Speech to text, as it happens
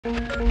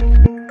Ladies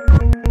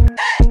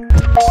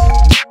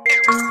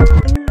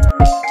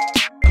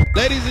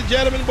and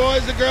gentlemen,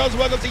 boys and girls,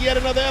 welcome to yet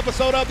another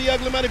episode of the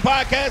Ugly Money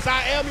Podcast.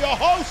 I am your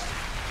host,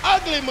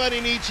 Ugly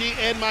Money Nietzsche,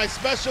 and my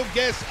special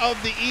guest of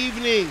the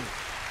evening,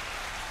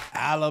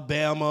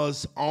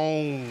 Alabama's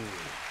own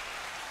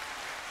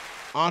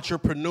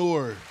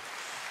entrepreneur,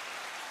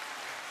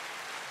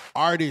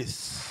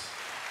 artists,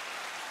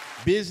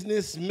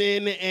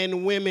 businessmen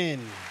and women.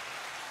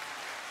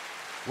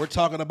 We're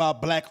talking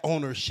about black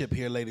ownership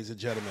here, ladies and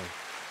gentlemen.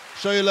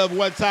 Show your love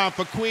one time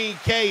for Queen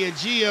K and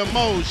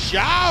Gmo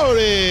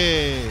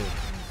Shawty.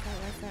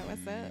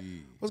 What's up?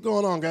 What's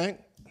going on, gang?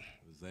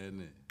 What's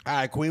happening? All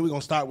right, Queen, we're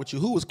going to start with you.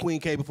 Who was Queen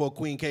K before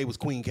Queen K was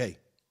Queen K?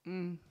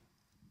 Woo.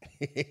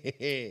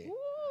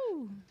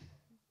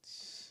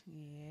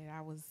 Yeah,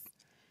 I was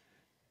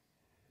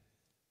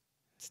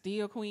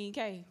still Queen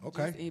K.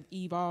 Okay. Just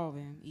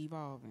evolving.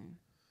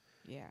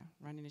 Yeah,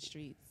 running the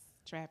streets,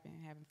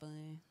 trapping, having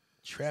fun.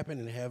 Trapping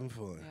and having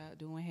fun. Yeah,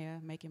 doing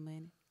hair, making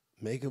money.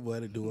 Making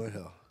money, doing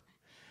hell.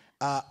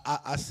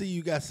 I see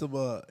you got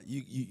some.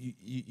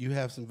 You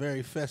have some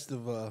very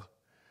festive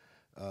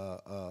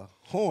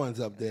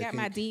horns up there. Got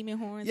my demon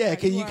horns. Yeah,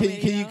 like can you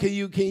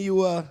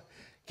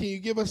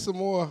give us some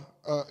more?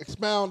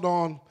 Expound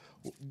on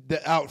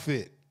the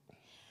outfit.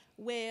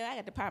 Well, I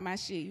got to pop my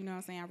shit. You know what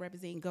I'm saying? I'm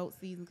representing goat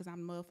season because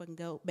I'm the motherfucking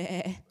goat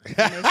bad. Make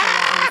sure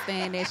I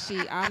understand that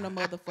shit. I'm the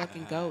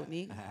motherfucking goat,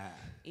 nigga.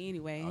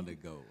 Anyway. I'm the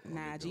goat.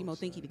 Nah, Gmo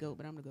think he the goat,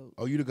 but I'm the goat.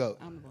 Oh, you the goat.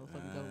 I'm the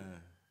motherfucking goat.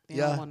 They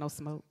Yeah. don't want no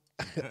smoke.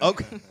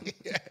 Okay.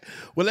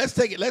 Well, let's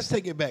take it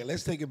back.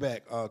 Let's take it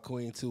back,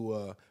 Queen,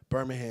 to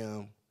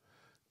Birmingham.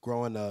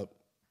 Growing up,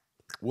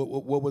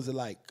 what was it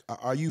like?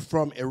 Are you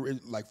from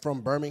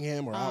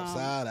Birmingham or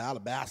outside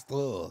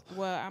Alabama?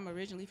 Well, I'm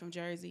originally from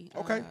Jersey.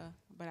 Okay.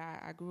 But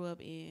I grew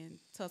up in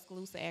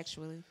Tuscaloosa,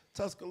 actually.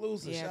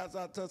 Tuscaloosa. Yeah. Shouts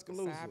out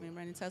Tuscaloosa. So I've been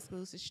running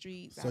Tuscaloosa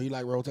streets. So you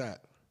like Roll Tide?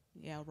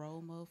 Yeah,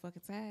 roll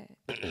motherfucking tide.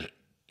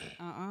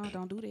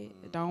 Don't do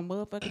that. Don't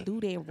motherfucking do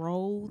that.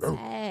 Roll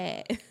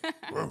tide.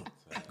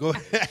 Go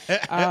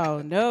ahead.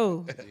 Oh,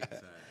 no.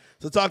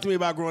 So talk to me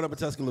about growing up in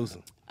Tuscaloosa.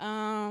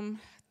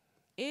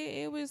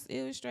 It was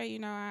straight, you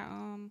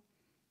know.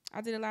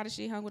 I did a lot of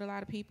shit, hung with a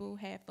lot of people,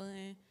 had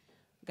fun.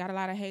 Got a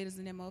lot of haters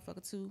in that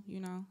motherfucker too,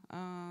 you know.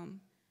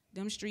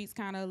 Them streets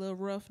kind of a little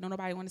rough. Don't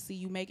nobody want to see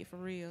you make it for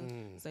real.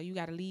 So you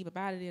got to leave up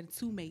out of there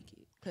to make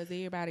it because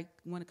everybody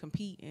want to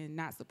compete and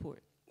not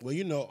support. Well,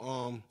 you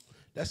know,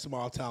 that's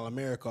small town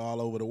America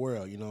all over the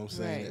world. You know what I'm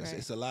saying? Right.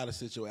 It's a lot of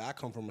situations. I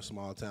come from a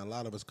small town. A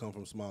lot of us come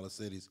from smaller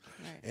cities,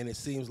 and it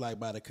seems like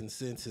by the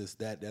consensus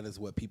that is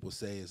what people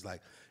say is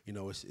like, you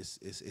know,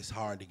 it's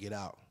hard to get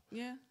out.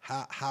 Yeah.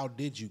 How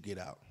did you get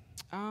out?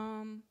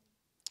 I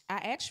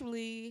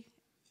actually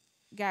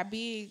got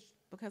big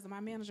because of my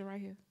manager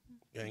right here.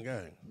 Gang.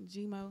 Gmo,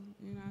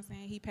 you know what I'm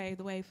saying? He paved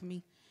the way for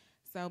me.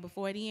 So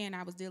before the end,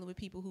 I was dealing with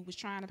people who was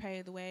trying to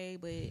pave the way,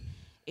 but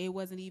it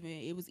was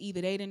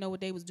either they didn't know what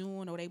they was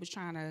doing or they was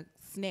trying to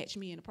snatch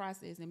me in the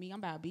process. And me, I'm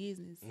about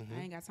business. I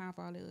ain't got time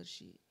for all that other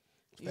shit.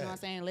 You know what I'm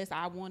saying? Unless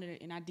I wanted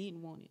it and I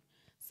didn't want it.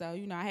 So,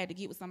 you know, I had to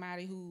get with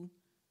somebody who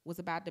was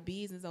about the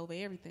business over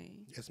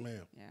everything. Yes,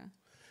 ma'am. Yeah.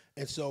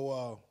 And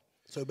so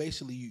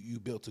basically you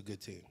built a good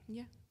team.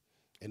 Yeah.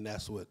 And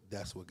that's what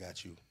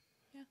got you.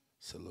 Yeah.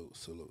 Salute.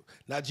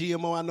 Now,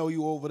 GMO, I know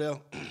you over there.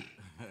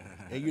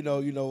 And you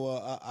know,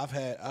 I've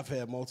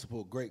had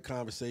multiple great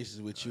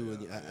conversations with you,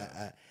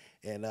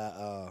 and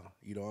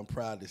you know, I'm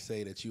proud to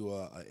say that you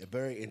are a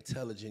very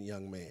intelligent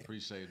young man.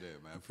 Appreciate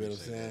that, man. Feel what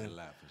I'm Appreciate that saying? a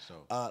lot, for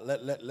sure.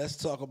 Let's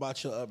talk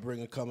about your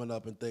upbringing coming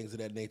up and things of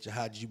that nature.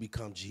 How did you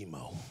become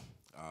Gmo?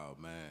 Oh,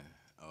 man.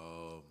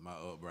 My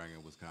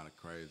upbringing was kind of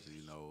crazy.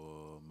 You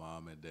know,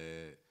 mom and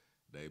dad,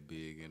 they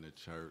big in the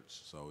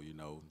church. So, you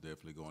know,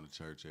 definitely going to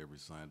church every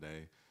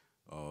Sunday.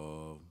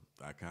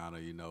 I kind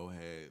of, you know,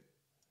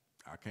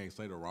 I can't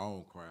say the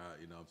wrong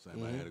crowd, you know what I'm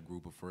saying? I had a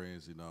group of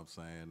friends, you know what I'm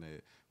saying,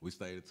 that we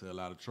stayed into a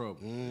lot of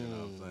trouble, you know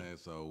what I'm saying?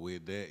 So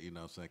with that, you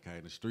know what I'm saying,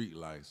 came the street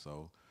life.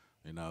 So,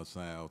 you know what I'm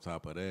saying, on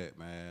top of that,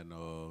 man,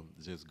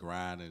 just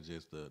grinding,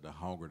 just the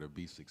hunger to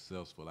be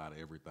successful out of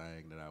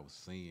everything that I was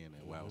seeing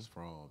and where I was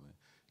from, and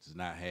just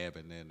not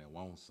having that and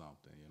want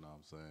something, you know what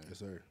I'm saying? Yes,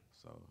 sir.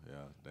 So,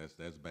 yeah,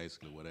 that's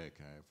basically where that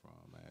came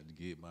from, man. To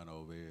get money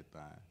over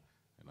everything,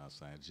 you know what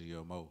I'm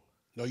saying, GMO.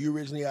 No, you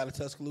originally out of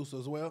Tuscaloosa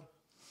as well?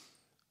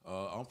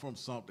 I'm from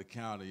Sumter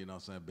County, you know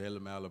what I'm saying,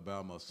 Bellum,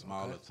 Alabama, a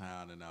smaller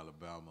town in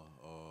Alabama.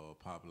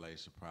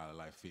 Population probably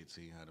like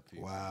 1,500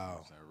 people. Wow. You know what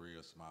I'm saying,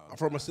 real small. I'm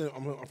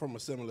from a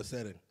similar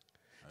setting.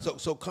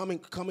 So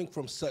coming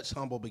from such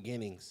humble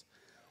beginnings,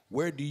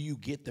 where do you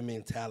get the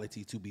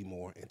mentality to be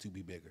more and to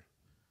be bigger?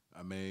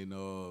 I mean,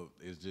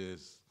 it's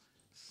just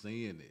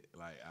seeing it.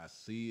 Like, I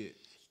see it.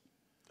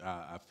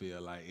 I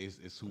feel like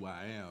it's who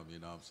I am, you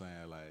know what I'm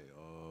saying? Like,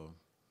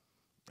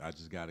 I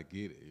just got to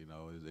get it, you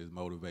know. It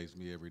motivates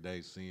me every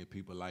day seeing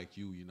people like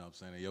you, you know what I'm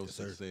saying, and your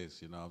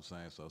success, you know what I'm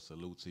saying? So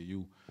salute to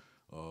you,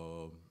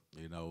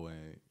 you know,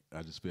 and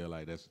I just feel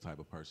like that's the type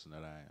of person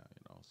that I am,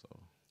 you know, so.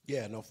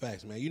 Yeah, no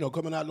facts, man. You know,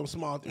 coming out of them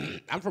small,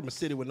 I'm from a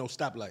city with no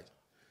stoplights.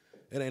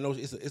 It ain't no.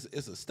 It's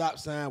a stop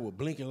sign with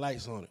blinking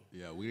lights on it.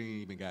 Yeah, we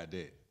ain't even got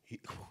that.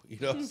 You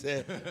know what I'm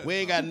saying? We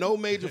ain't got no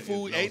major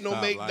food. No Ain't no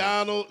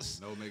McDonald's.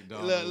 No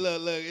McDonald's.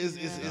 Look.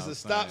 It's a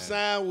stop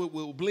sign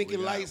with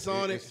blinking lights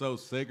on it. It's so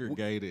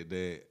segregated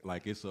that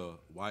like it's a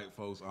white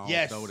folks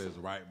owned store that's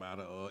right by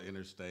the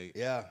interstate.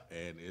 Yeah.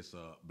 And it's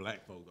a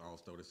black folks owned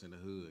store that's in the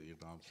hood. You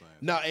know what I'm saying?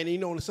 No, and you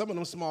know in some of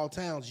them small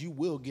towns you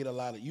will get a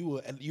lot of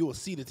you will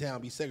see the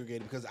town be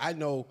segregated because I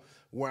know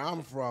where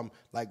I'm from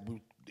like.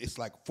 It's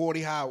like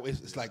 40 highway.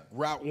 It's like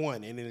Route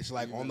 1, and then it's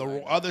like on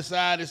the other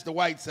side it's the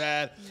white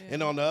side,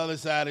 and on the other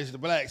side it's the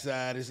black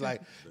side. It's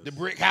like the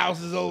brick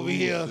houses over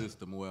here. The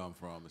system where I'm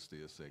from is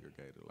still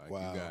segregated. Like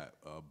you got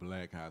a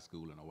black high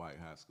school and a white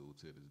high school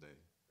to this day.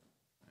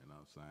 You know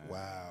what I'm saying?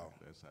 Wow.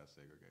 That's how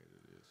segregated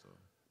it is. So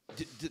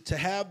To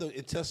have the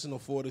intestinal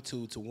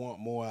fortitude to want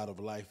more out of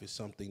life is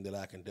something that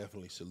I can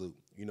definitely salute.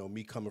 You know,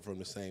 me coming from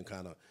the same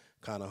kind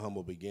of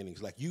humble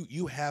beginnings. Like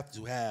you have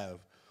to have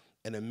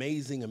an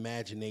amazing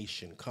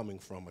imagination coming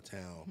from a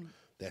town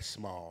that's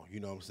small, you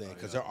know what I'm saying?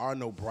 Because there are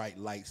no bright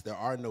lights, there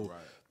are no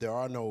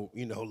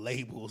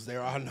labels,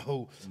 there are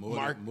no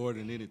more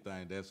than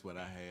anything. That's what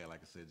I had.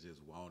 Like I said,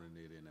 just wanting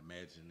it and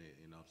imagining it,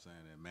 you know what I'm saying,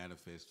 and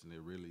manifesting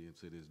it really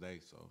into this day.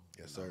 So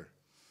yes, sir.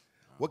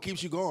 What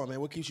keeps you going, man?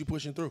 What keeps you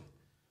pushing through?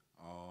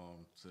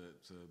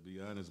 To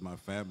be honest, my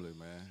family,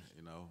 man.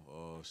 You know,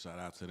 shout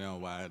out to them.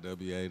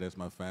 YWA, that's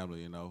my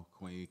family. You know,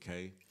 Queen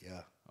K.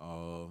 Yeah.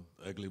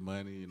 Ugly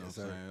Money, you know what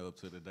I'm saying, up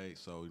to the date.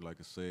 So, like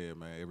I said,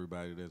 man,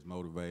 everybody that's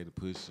motivated,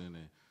 pushing,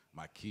 and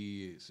my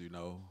kids, you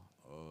know,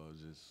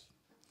 just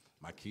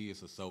my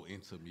kids are so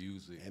into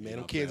music. And man,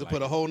 them kids will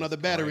put a whole nother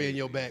battery in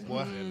your back, boy.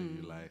 I'm telling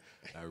you, like,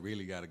 I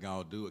really got to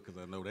go and do it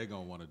because I know they're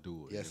going to want to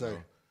do it. Yes,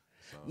 sir.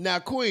 So. Now,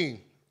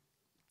 Queen,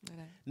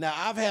 now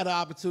I've had the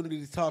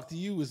opportunity to talk to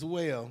you as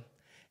well,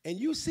 and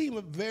you seem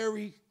a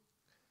very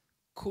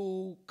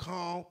cool,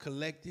 calm,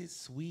 collected,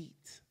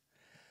 sweet,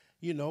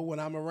 you know, when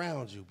I'm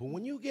around you. But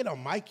when you get a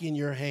mic in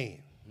your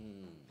hand,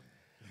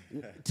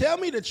 tell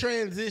me the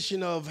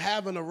transition of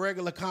having a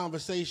regular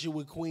conversation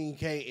with Queen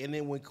K and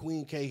then when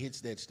Queen K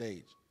hits that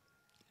stage.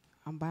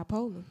 I'm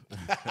bipolar.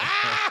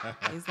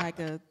 It's like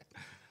a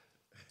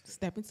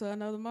step into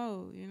another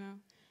mode, you know?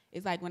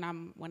 It's like when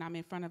I'm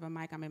in front of a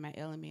mic, I'm in my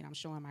element, I'm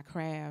showing my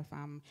craft,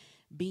 I'm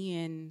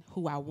being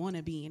who I want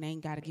to be and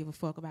ain't got to give a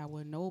fuck about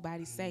what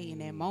nobody say in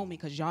that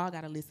moment because y'all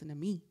got to listen to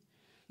me.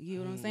 You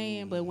know what I'm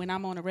saying? But when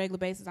I'm on a regular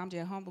basis, I'm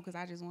just humble because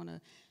I just want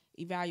to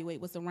evaluate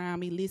what's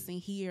around me, listen,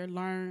 hear,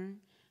 learn.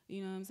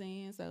 You know what I'm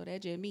saying? So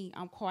that's just me.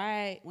 I'm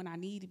quiet when I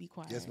need to be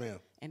quiet. Yes, ma'am.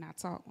 And I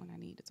talk when I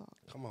need to talk.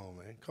 Come on,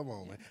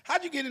 man.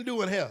 How'd you get into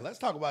doing hair? Let's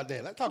talk about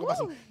that. Let's talk about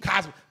some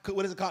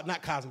what is it called?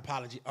 Not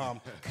cosmetology.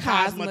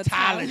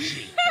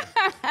 Cosmetology.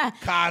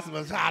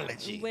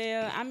 Cosmetology.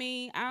 Well, I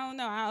mean, I don't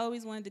know. I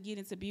always wanted to get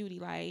into beauty.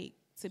 Like,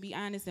 to be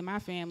honest, in my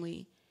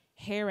family,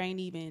 hair ain't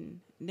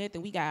even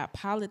nothing. We got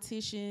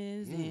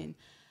politicians and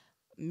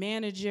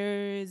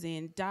managers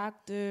and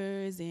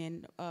doctors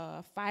and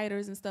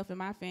fighters and stuff in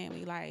my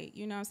family. Like,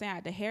 you know what I'm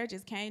saying? The hair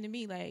just came to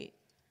me. Like,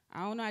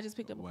 I don't know. I just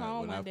picked up a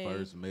comb one day. When I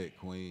first met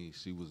Queen,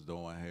 she was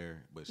doing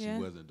hair, but she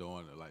wasn't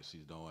doing it like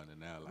she's doing it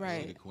now.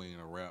 Like, she's the queen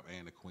of rap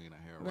and the queen of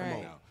hair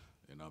right now.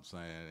 You know what I'm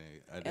saying?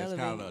 And that's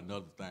kind of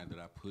another thing that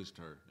I pushed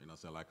her. You know what I'm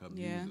saying? Like her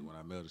music, when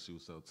I met her, she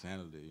was so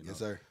talented. You know? Yes,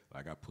 sir.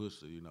 Like I pushed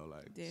her, you know,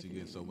 like she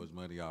getting so much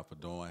money off of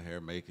doing hair,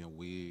 making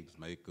wigs,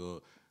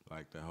 makeup,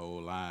 like the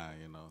whole line,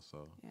 you know.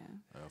 So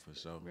for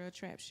sure. Real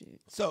trap shit.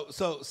 So,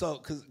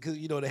 because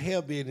you know the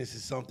hair business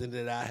is something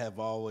that I have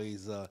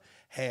always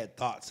had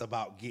thoughts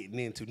about getting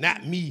into.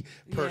 Not me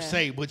per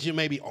se, but you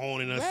maybe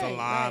owning a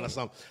salon or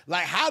something.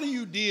 Like, how do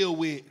you deal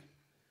with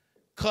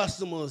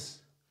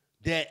customers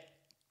that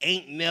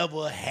ain't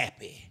never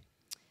happy?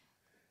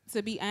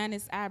 To be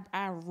honest,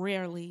 I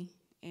rarely,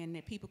 and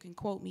that people can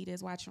quote me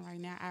that's watching right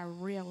now, I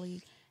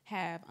rarely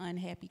have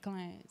unhappy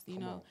clients. You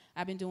know,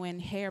 I've been doing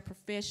hair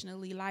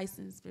professionally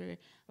licensed for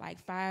like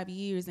 5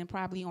 years, and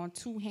probably on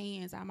two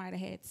hands, I might have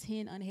had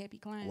 10 unhappy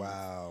clients.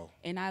 Wow.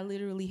 And I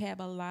literally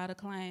have a lot of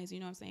clients, you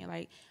know what I'm saying?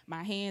 Like,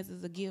 my hands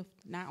is a gift,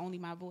 not only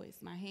my voice,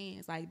 my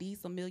hands. Like, these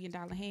some $1 million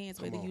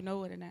hands, whether you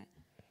know it or not.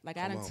 Like,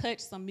 I done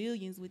touched some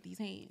millions with these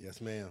hands. Yes,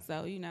 ma'am.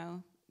 So, you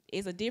know,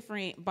 it's a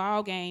different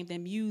ball game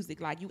than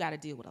music. Like, you got to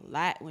deal with a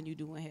lot when you're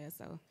doing hair.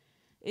 So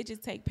it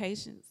just take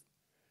patience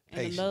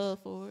and a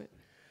love for it.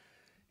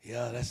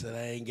 Yeah, that's what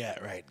I ain't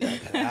got right there.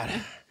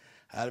 I'd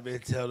have been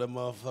telling that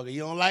motherfucker,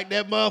 you don't like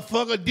that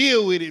motherfucker,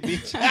 deal with it,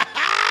 bitch.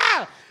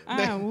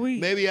 I'm weak.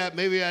 Maybe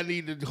I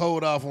need to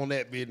hold off on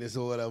that business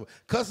or whatever.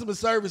 Customer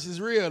service is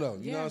real though.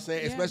 You know what I'm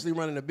saying? Especially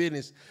running a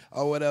business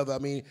or whatever. I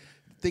mean,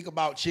 think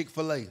about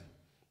Chick-fil-A.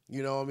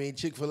 You know what I mean?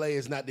 Chick-fil-A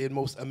is not the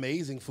most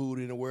amazing food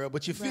in the world,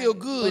 but you feel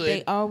good. But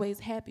they always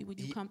happy when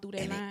you come through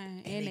that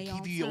line. And they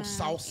give you your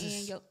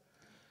sauces.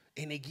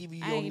 And they give you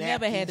your napkins. I ain't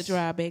never had to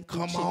drive back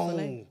through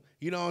Chick-fil-A. On.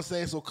 You know what I'm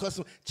saying? So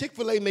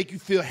Chick-fil-A make you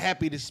feel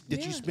happy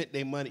that you spent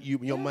their money,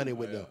 your money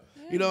with them.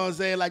 You know what I'm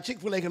saying? Like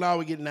Chick-fil-A can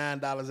always get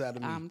 $9 out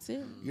of me. I'm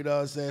too. You know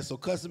what I'm saying? So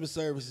customer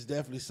service is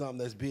definitely something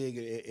that's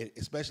big,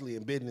 especially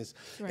in business.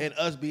 Right. And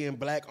us being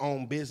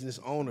black-owned business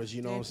owners,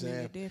 you know what I'm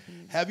saying?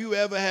 Definitely. Have you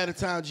ever had a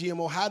time,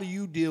 GMO, how do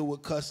you deal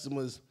with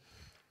customers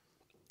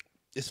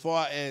as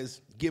far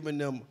as giving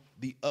them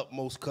the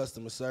utmost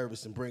customer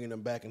service and bringing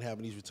them back and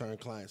having these return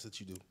clients that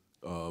you do?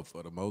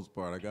 For the most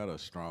part, I got a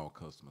strong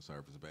customer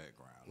service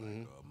background.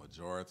 Like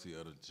majority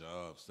of the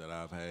jobs that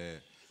I've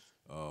had,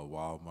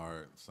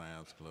 Walmart,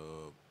 Sam's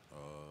Club,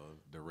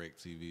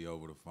 DirecTV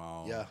over the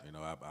phone. Yeah. You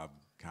know, I've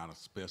kind of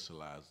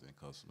specialized in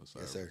customer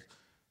service. Yes, sir.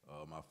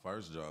 My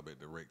first job at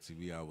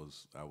DirecTV,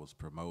 I was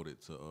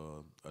promoted to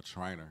a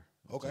trainer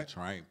Okay. to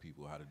train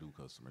people how to do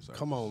customer service.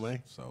 Come on,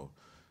 man. So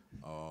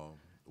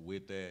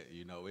with that,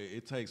 you know,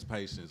 it takes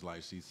patience,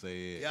 like she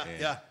said.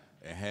 Yeah.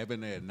 And having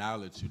that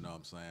knowledge, you know what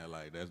I'm saying?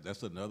 Like,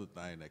 that's another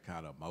thing that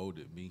kind of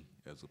molded me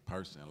as a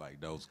person,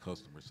 like those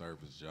customer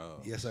service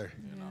jobs. Yes, sir.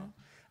 You know?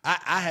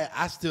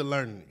 I still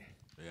learning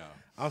it. Yeah.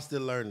 I'm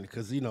still learning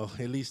because, you know,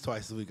 at least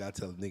twice a week I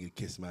tell a nigga to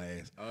kiss my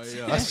ass. Oh,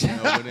 yeah. I'm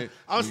still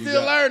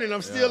learning.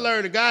 I'm still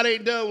learning. God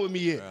ain't done with me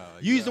yet.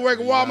 You used to work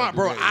at Walmart,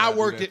 bro. I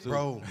worked at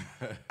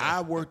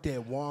I worked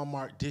at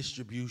Walmart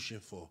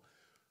distribution for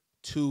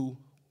 2-3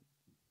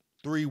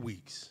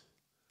 weeks.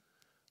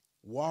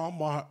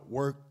 Walmart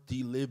worked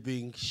the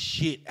living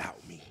shit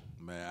out me.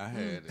 Man, I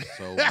had it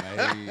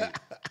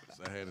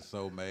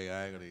so made.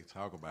 I ain't gonna even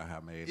talk about how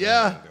made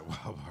Yeah. I had it at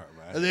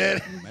Walmart,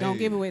 man. Don't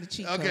give away the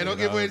cheat code. Okay, don't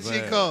give away the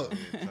cheat code.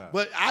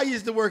 But I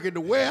used to work at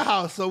the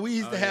warehouse, so we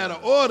used to have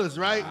the orders,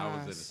 right? I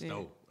was at the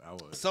store.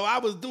 So I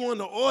was doing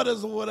the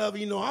orders or whatever.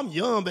 You know, I'm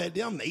young back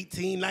then. I'm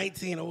 18,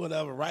 19 or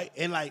whatever, right?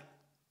 And like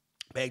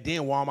back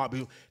then,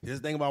 Walmart, this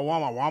thing about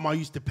Walmart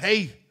used to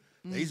pay.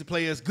 They used to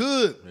play us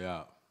good.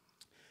 Yeah.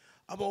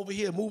 I'm over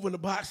here moving the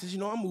boxes. You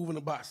know, I'm moving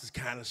the boxes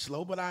kind of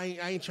slow, but I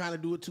ain't trying to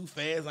do it too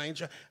fast. I'm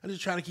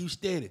just trying to keep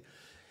steady.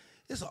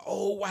 It's an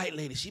old white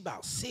lady. She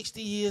about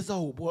 60 years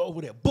old, boy,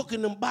 over there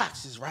booking them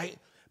boxes, right?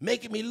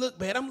 Making me look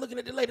bad. I'm looking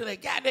at the lady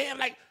like, goddamn,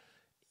 like,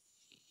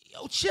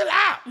 yo, chill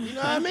out. You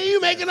know what I mean? You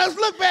making us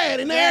look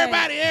bad. And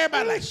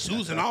everybody like,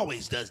 Susan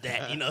always does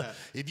that. You know,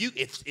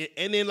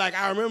 and then like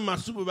I remember my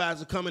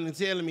supervisor coming and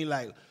telling me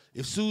like,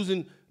 if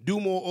Susan do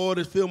more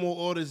orders, fill more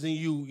orders than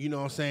you know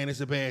what I'm saying,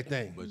 it's a bad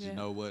thing. But you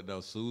know what,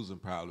 though? Susan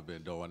probably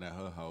been doing that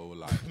her whole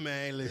life.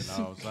 Man, listen.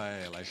 You know what I'm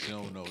saying? Like, she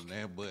don't know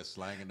nothing but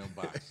slanging them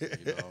boxes.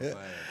 You know what I'm saying?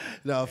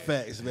 No,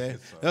 facts, man.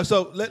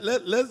 So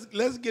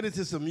let's get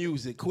into some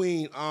music.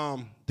 Queen,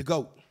 the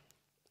GOAT.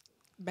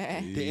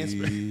 Bad. The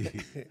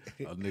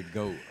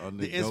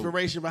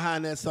inspiration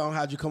behind that song,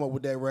 how'd you come up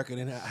with that record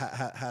and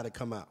how'd it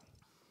come out?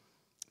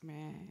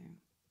 Man.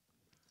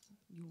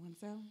 You want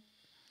to tell?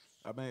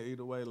 I mean,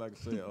 either way, like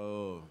I said,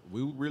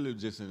 we really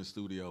just in the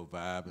studio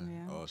vibing.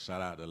 Yeah.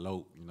 Shout out to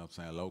Loke, you know what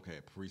I'm saying? Loke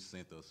had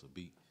pre-sent us a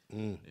beat. You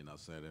know what I'm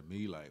saying? And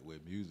me, like,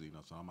 with music, you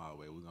know, so I'm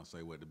always, we're going to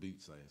say what the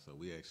beat say. So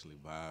we actually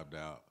vibed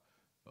out,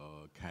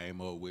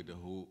 came up with the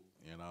hook,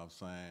 you know what I'm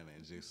saying,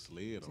 and just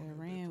slid on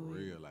it for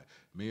real. Like,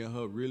 me and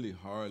her really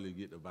hardly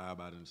get the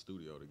vibe out in the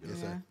studio together.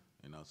 Yeah.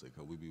 You know what I'm saying?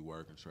 Because we be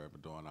working,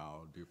 trapping, doing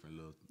all different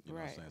little, you know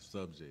what I'm saying,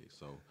 subjects.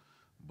 So,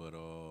 but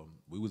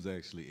we was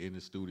actually in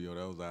the studio.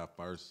 That was our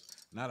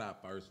first, not our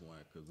first one,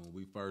 because when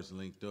we first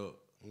linked up,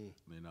 you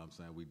know what I'm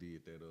saying, we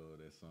did that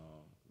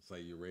song,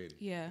 Say You Ready.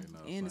 Yeah, you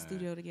know in the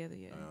studio together,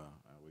 yeah.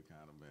 We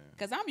kind of been.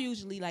 Because I'm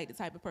usually like the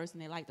type of person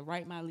that like to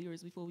write my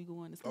lyrics before we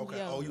go in the studio.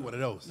 Okay, oh, you one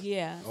of those?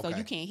 Yeah, okay. So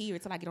you can't hear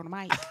it till I get on the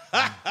mic.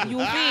 You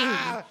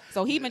feel me?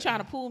 So he been trying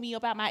to pull me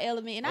up out my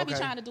element, and I be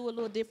trying to do a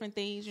little different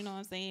things, you know what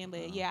I'm saying?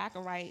 But yeah, I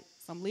can write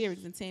some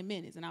lyrics in 10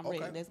 minutes, and I'm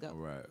ready. Let's go.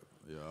 Right.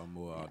 Yeah, I'm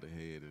more out the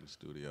head in the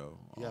studio.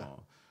 Yeah.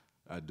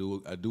 I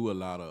do a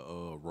lot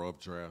of rough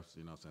drafts,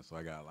 you know what I'm saying? So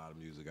I got a lot of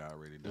music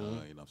already done, you know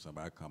what I'm saying?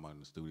 But I come out in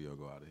the studio,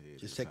 go out ahead.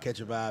 Just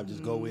catch a vibe,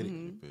 just go with it.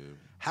 Yeah.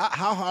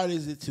 How hard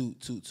is it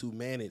to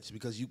manage,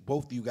 because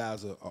both of you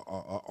guys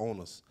are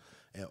owners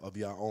of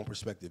your own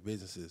prospective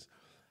businesses.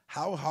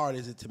 How hard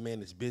is it to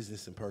manage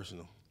business and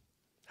personal?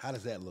 How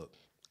does that look?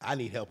 I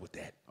need help with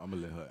that. I'm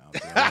gonna let her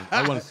answer.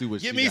 I want to see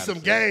what Give she me gotta some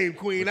say. game,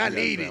 Queen. I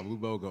need it. We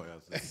both go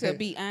answer. To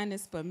be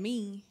honest, for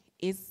me,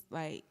 it's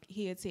like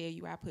he'll tell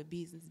you I put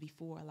business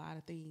before a lot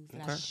of things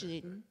that I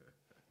shouldn't.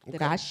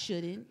 That I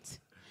shouldn't.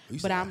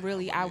 But I'm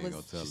really, I was.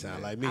 She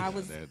sound like me.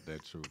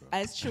 That's true. Though.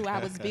 It's true. I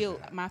was built.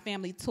 My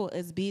family taught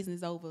us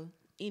business over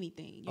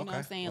anything. You know what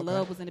I'm saying?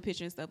 Love was in the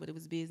picture and stuff, but it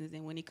was business.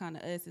 And when it come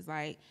to us, it's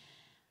like,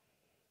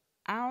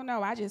 I don't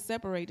know. I just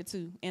separate the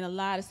two in a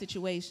lot of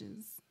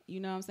situations.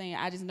 You know what I'm saying?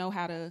 I just know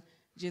how to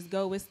just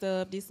go with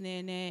stuff, this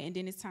and that, and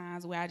then it's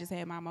times where I just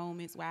have my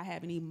moments where I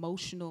have an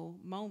emotional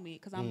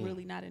moment, because I'm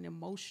really not an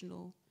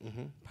emotional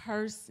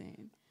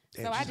person.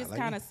 Damn, so I just like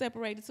kind of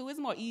separate the two. It's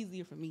more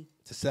easier for me.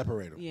 To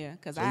separate them. Yeah,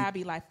 because I'll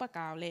be like, fuck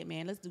all that,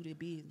 man. Let's do the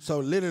business. So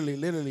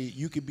literally,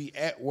 you could be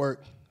at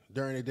work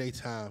during the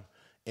daytime,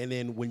 and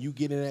then when you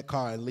get in that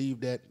car and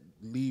leave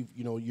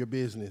you know, your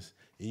business,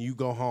 and you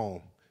go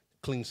home,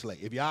 clean slate.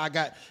 If y'all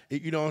got,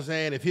 you know what I'm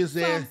saying? If his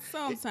ass,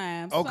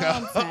 sometimes. okay.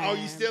 Sometimes. Oh,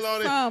 you still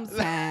on it?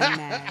 Sometimes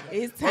now.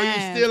 It's time. Or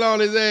you still on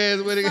his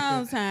ass with it?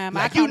 Sometimes.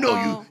 Like you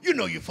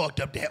know you fucked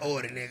up that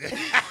order, nigga.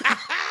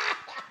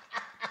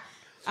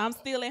 I'm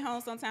still at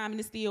home sometimes and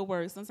it still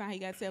works. Sometimes he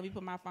got to tell me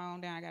put my phone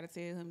down. I got to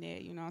tell him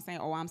that, you know what I'm saying?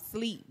 Or I'm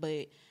asleep,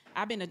 but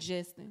I've been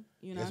adjusting,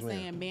 you know what I'm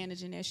saying?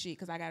 Managing that shit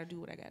because I got to do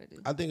what I got to do.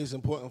 I think it's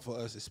important for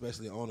us,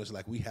 especially owners,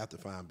 like we have to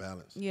find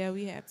balance. Yeah,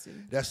 we have to.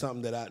 That's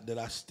something that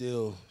I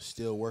still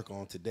work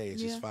on today.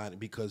 It's just finding,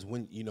 because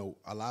when, you know,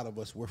 a lot of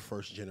us, we're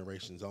first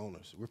generations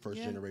owners. We're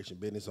first generation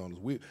business owners.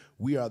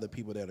 We are the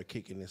people that are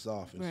kicking this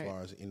off as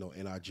far as, you know,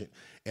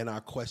 in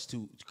our quest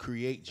to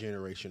create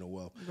generational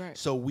wealth. Right.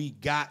 So we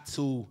got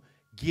to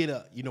get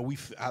up, you know,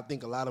 I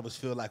think a lot of us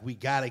feel like we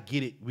gotta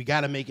get it, we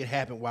gotta make it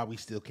happen while we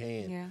still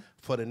can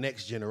for the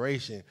next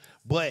generation.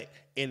 But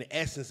in the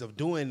essence of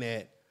doing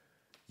that,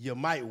 you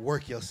might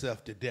work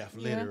yourself to death,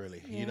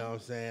 literally. You know what I'm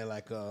saying?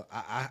 Like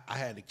I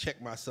had to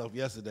check myself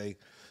yesterday.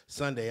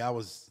 Sunday, I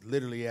was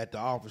literally at the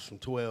office from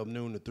 12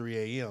 noon to 3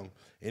 a.m.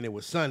 and it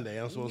was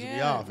Sunday. I'm supposed to be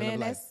off. Man,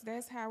 and I'm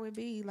that's how it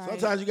be. Like,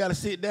 sometimes you gotta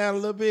sit down a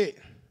little bit.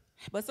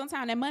 But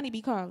sometimes that money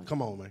be calling.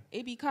 Come on, man.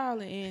 It be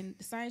calling. And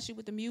the same shit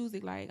with the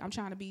music. Like, I'm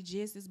trying to be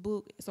just as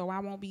booked, so I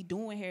won't be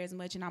doing hair as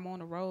much, and I'm on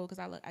the road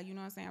because you know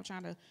what I'm saying? I'm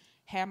trying to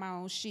have my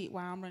own shit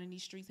while I'm running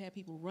these streets, have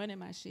people running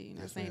my shit. You know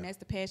what I'm saying? That's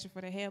the passion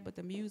for the hair, but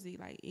the music,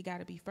 like, it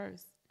got to be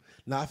first.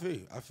 No, I feel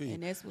you.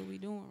 And that's what we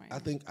doing right now.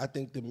 I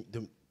think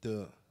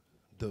the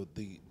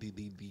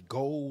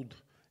gold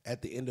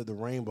at the end of the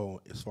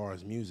rainbow as far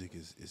as music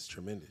is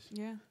tremendous.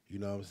 Yeah. You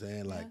know what I'm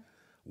saying? Like,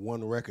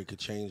 one record could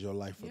change your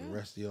life for the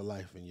rest of your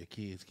life, and your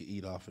kids could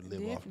eat off and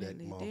live off that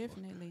motherfucker.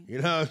 Definitely. You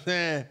know what I'm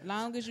saying?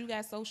 Long as you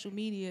got social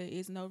media,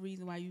 it's no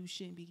reason why you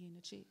shouldn't be getting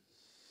a check.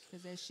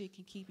 Because that shit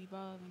can keep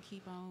evolving,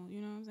 keep on,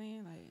 you know what I'm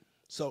saying? Like,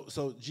 So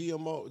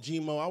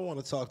Gmo, I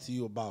want to talk to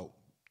you about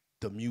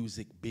the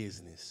music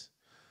business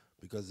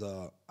because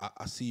I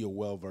see you're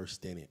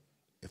well-versed in it.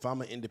 If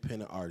I'm an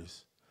independent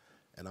artist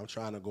and I'm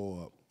trying to go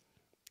up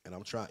and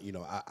I'm trying, you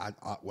know, I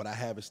what I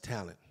have is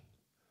talent.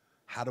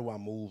 How do I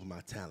move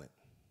my talent?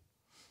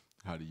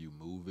 How do you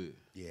move it?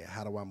 Yeah,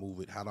 how do I move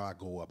it? How do I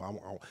go up?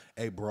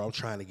 Hey, bro, I'm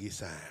trying to get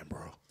signed,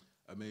 bro.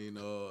 I mean,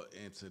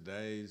 in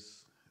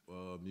today's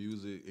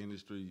music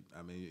industry,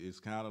 I mean, it's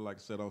kind of like I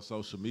said on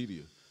social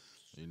media.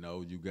 You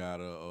know, you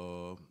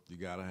gotta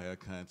have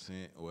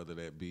content, whether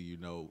that be, you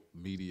know,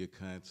 media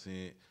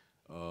content,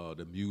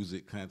 the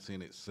music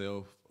content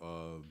itself,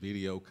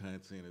 video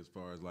content as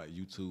far as like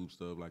YouTube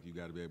stuff. Like, you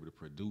got to be able to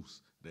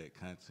produce that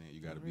content.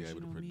 You got to be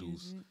able to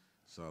produce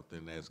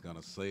something that's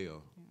gonna sell.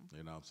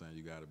 You know what I'm saying?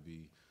 You gotta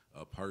be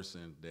a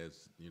person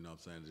that's, you know what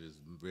I'm saying, just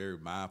very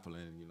mindful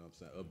and, you know what I'm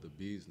saying, of the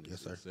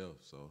business itself.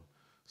 So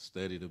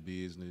study the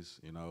business,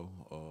 you know,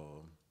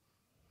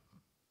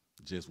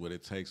 just what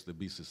it takes to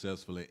be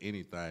successful in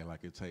anything.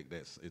 Like, it take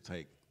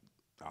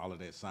all of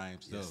that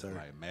same stuff,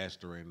 like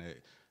mastering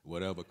that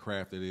whatever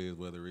craft it is,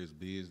 whether it's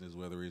business,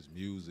 whether it's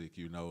music,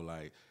 you know,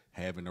 like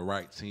having the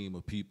right team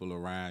of people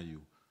around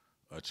you,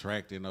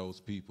 attracting those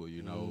people,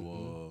 you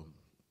know,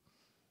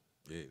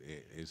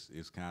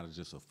 It's kind of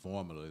just a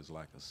formula. It's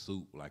like a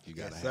soup. Like, you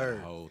got to have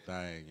the whole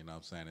thing. You know what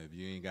I'm saying? If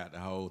you ain't got the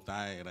whole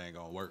thing, it ain't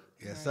going to work.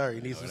 Yes, sir.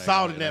 You need some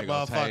salt in that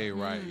motherfucker.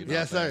 Right. You know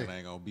yes, sir. It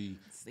ain't going to be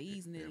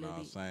seasoning. You know what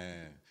I'm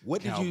saying?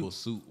 What did Campbell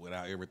soup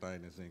without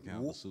everything that's in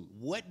Campbell soup.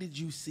 What did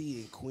you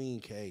see in Queen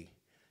K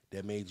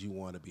that made you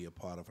want to be a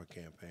part of her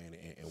campaign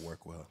and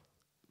work with her?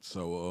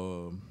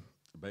 So,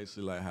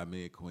 basically, like how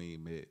me and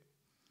Queen met,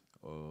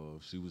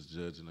 she was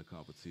judging a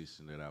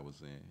competition that I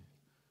was in.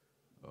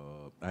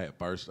 That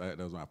was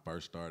when I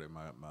first started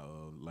my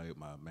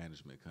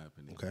management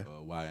company,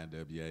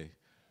 YNWA.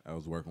 I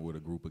was working with a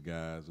group of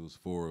guys. It was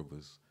 4 of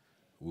us.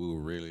 We were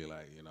really,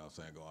 like, you know what I'm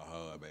saying, going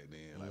hard back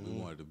then. Like, we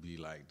wanted to be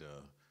like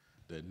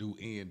the new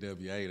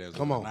NWA. That's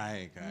where the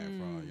name came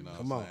from, you know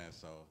what I'm saying?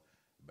 So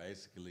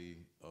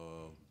basically,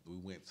 we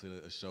went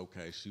to a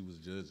showcase. She was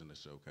judging the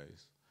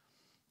showcase.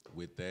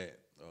 With that,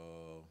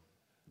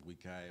 we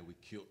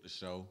killed the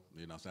show.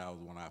 You know what I'm saying? That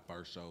was one of our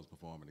first shows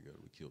performing together.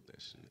 We killed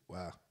that shit.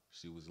 Wow.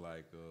 She was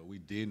like, we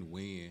didn't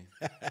win,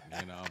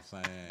 you know what I'm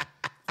saying?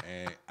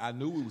 And I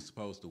knew we were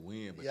supposed to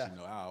win, but, you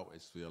know, I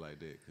always feel like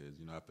that because,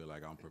 you know, I feel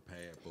like I'm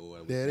prepared for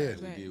it. We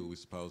did what we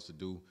supposed to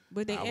do.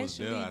 But they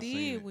actually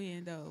did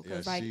win, though,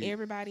 because, like,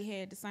 everybody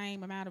had the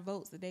same amount of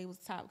votes that they was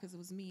top because it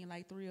was me and,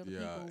 like, 3 other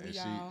people.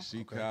 And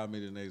she called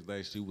me the next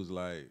day. She was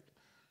like,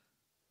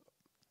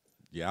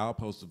 y'all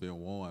supposed to been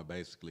won,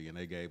 basically, and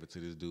they gave it to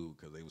this dude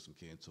because they was some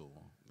kin to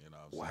him. You know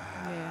what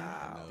I'm saying?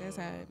 Yeah, that's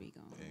how it be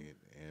going.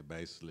 And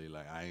basically,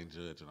 like, I ain't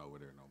judging over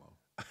there no more.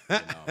 You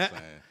know what I'm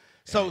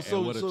saying?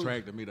 So what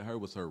attracted me to her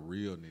was her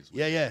realness.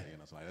 Yeah. You know,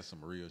 it's like, that's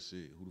some real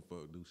shit. Who the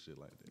fuck do shit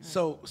like that?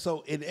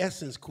 So in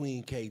essence,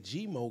 Queen K,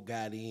 Gmo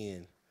got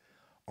in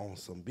on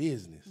some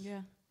business.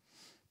 Yeah.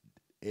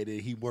 And then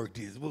he worked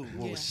his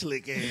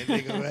slick ass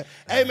nigga. Man.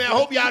 Hey man, I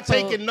hope y'all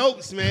taking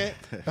notes, man.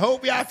 I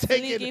hope y'all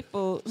taking.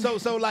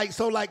 So like,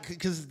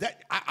 because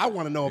that I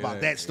want to know about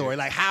that story.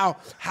 Like, how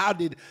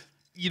did,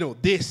 you know,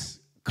 this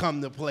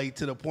come to play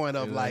to the point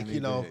of like, you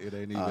know, it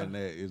ain't even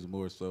that. It's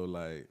more so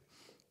like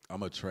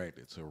I'm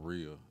attracted to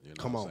real. You know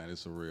Come what on. I'm saying?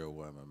 It's a real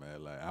woman,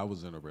 man. Like I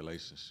was in a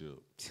relationship.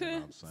 You know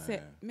what I'm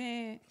saying?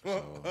 Man.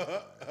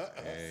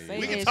 So,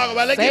 we can talk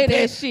about. Let's say get that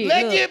petty. shit.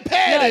 Let's Look, get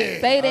petty.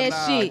 look, say that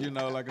nah, shit. You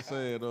know, like I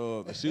said,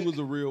 she was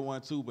a real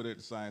one too, but at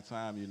the same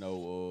time, you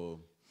know,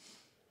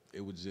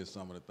 it was just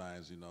some of the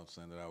things, you know what I'm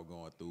saying, that I was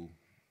going through.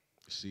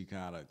 She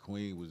kind of,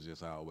 Kueen was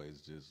just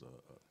always just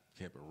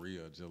kept it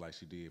real, just like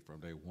she did from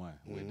day one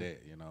with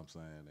that, you know what I'm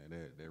saying? And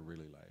that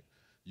really like,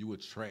 you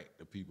attract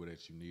the people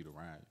that you need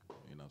around you,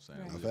 you know what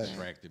I'm saying? Right. We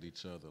attracted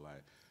each other.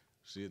 Like,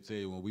 she'll tell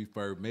you when we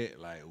first met,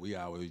 like, we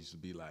always used to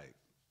be like,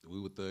 we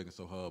were thugging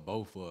so hard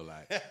both for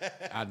like,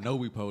 I know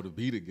we supposed to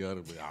be together,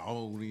 but I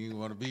don't even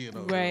want to be in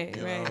no Right,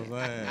 you right. know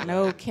what I'm saying?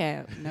 No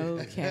cap,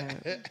 no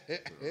cap,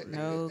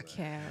 no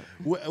cap.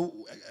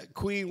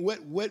 Kueen,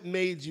 what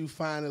made you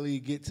finally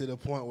get to the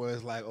point where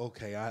it's like,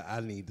 okay, I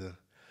need to,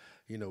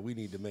 you know, we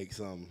need to make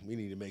some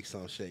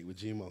shake with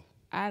Gmo?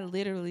 I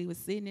literally was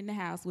sitting in the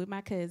house with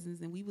my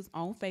cousins, and we was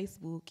on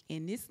Facebook,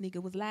 and this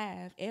nigga was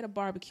live at a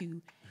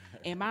barbecue,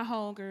 and my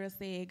homegirl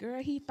said,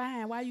 "Girl, he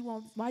fine. Why you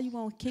want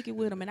to kick it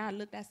with him?" And I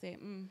looked, I said,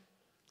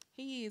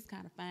 he is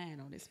kind of fine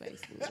on this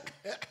Facebook.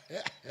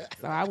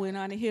 So I went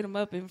on and hit him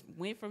up and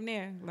went from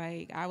there.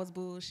 Like, I was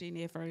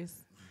bullshitting at first.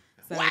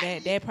 So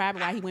that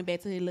probably why he went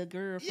back to his little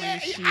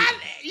girlfriend shit.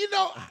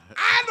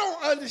 I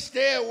don't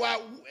understand why.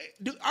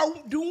 Do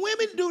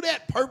women do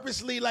that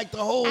purposely, like the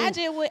whole cat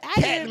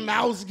and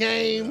mouse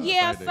game?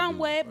 Yeah,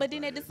 somewhat. But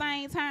then at the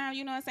same time,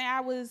 you know what I'm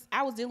saying,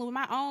 I was dealing with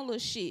my own little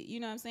shit, you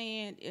know what I'm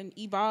saying, and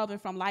evolving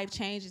from life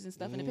changes and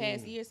stuff in the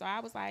past year. So I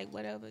was like,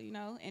 whatever, you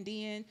know. And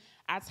then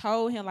I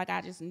told him, like,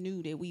 I just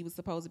knew that we was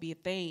supposed to be a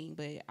thing,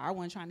 but I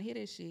wasn't trying to hear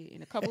that shit.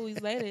 And a couple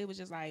weeks later, it was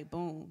just like,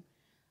 boom.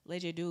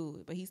 Let you do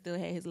it, but he still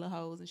had his little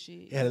hoes and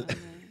shit. Yeah. You know what I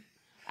mean?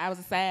 I was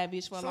a side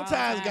bitch for a long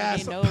Sometimes time. guys-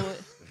 Didn't know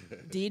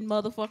it. Didn't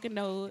motherfucking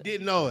know it.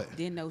 Didn't know it.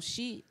 Didn't know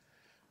shit.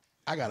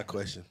 I got a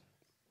question.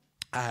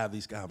 I have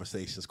these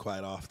conversations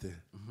quite often.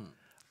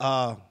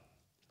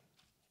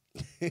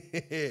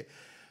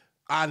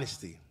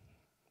 Honesty.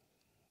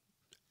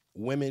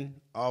 Women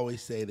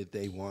always say that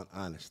they want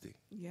honesty.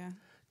 Yeah.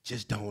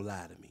 Just don't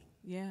lie to me.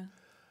 Yeah.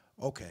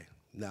 Okay.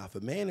 Now, if a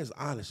man is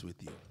honest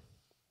with you,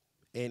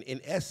 and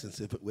in essence,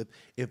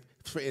 if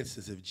for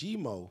instance, if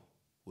Gmo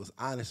was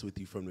honest with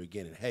you from the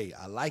beginning, hey,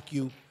 I like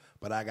you,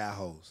 but I got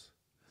hoes,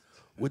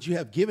 would you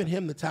have given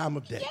him the time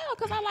of day? Yeah,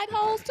 because I like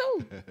hoes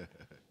too.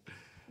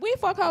 We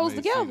fuck hoes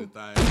together.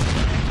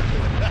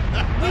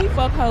 We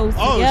fuck hoes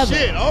Oh together.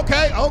 shit!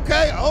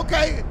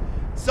 Okay.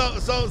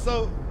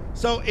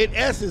 So in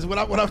essence, what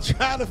I'm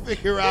trying to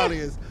figure out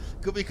is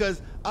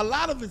because a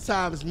lot of the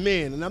times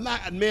men,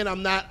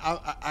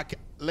 and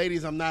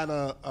ladies, I'm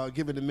not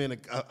giving the men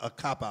a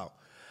cop out.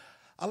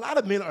 A lot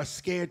of men are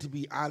scared to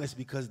be honest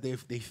because they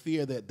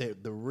fear that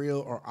the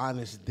real or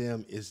honest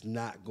them is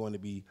not going to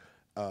be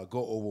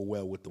go over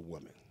well with the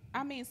woman.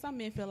 I mean, some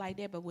men feel like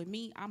that, but with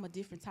me, I'm a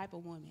different type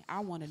of woman.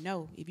 I want to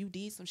know. If you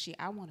did some shit,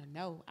 I want to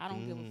know. I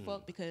don't give a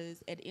fuck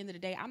because at the end of the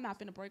day, I'm not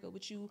finna break up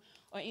with you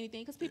or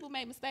anything because people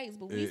make mistakes,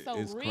 but we so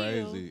it's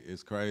real.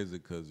 It's crazy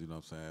because, you know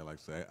what I'm saying, like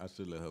say, I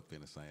should let her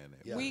finish saying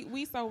that. Yeah.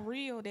 We so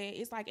real that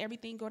it's like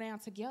everything go down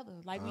together.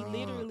 Like we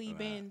literally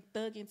been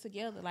thugging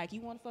together. Like you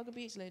want to fuck a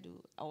bitch, let's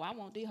do it. Oh, I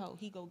want this hoe,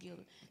 he go get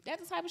her.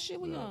 That's the type of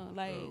shit we on.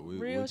 Like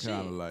real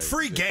shit. Like,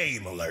 Free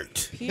game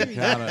alert. We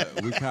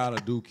kind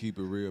of do keep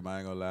it real. But I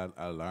ain't gonna lie,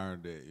 I learned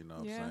that, you know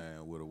what I'm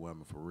saying, with a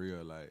woman for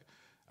real. Like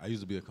I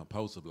used to be a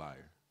compulsive liar.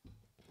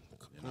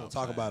 You know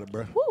Talk about it,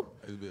 bro. Woo.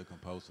 I used to be a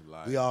compulsive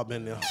liar. We all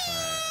been there. You know what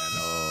I'm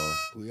saying?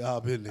 And We all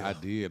been there. I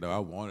did though. I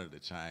wanted to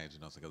change, you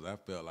know, because I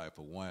felt like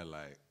for one,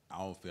 like I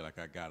don't feel like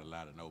I got a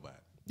lot of nobody.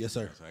 Yes,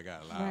 sir. So I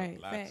got a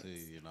lot Facts. to you,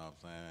 you know what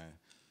I'm saying?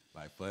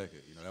 Like fuck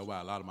it, you know. That's why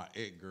a lot of my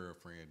ex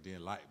girlfriends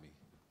didn't like me.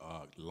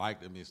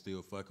 Liked me and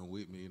still fucking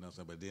with me, you know what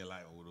I'm saying? But then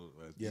like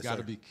you Yes, gotta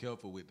sir. be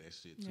careful with that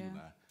shit too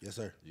now. Yes,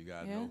 sir. You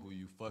gotta know who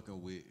you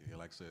fucking with. And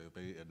like I said,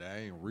 if they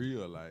ain't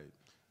real, like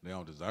they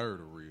don't deserve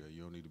the real.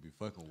 You don't need to be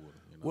fucking with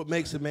them. You know What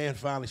makes a man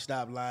finally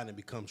stop lying and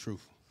become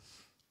truthful?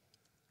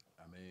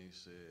 I mean,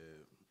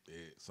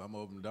 shit, some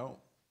of them don't.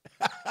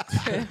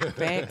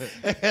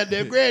 Facts.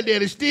 Their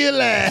granddaddy still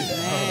lying.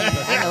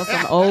 Man, I know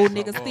some old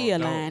niggas still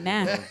lying now.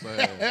 You know what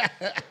I'm saying?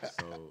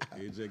 So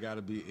it just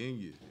gotta be in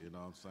you. You know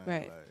what I'm saying?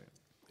 Right. Like,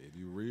 if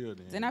you real,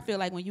 then. Then I feel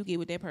like when you get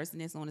with that person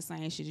that's on the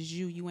same shit as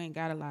you ain't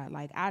gotta lie.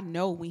 Like I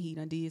know when he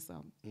done did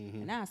something,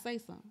 and I say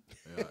something.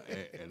 Yeah,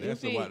 and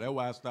that's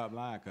why I stopped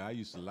lying, cause I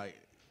used to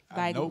I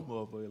Like- know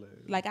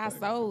motherfucker Like our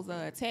souls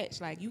are attached.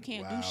 Like you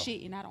can't Wow. do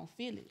shit and I don't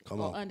feel it Come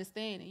or on.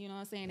 understand it. You know what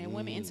I'm saying? And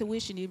women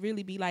intuition, it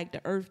really be like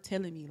the earth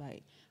telling me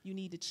like you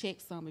need to check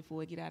something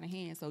before it get out of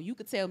hand. So you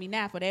could tell me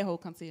now for that whole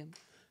come tell me.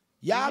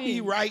 Y'all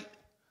be right,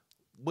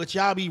 but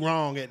y'all be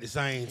wrong at the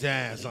same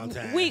time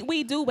sometimes.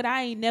 We do, but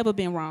I ain't never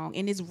been wrong,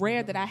 and it's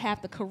rare that I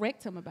have to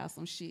correct him about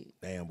some shit.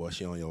 Damn, boy,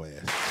 she on your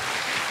ass.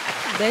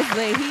 That's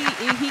like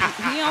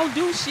he don't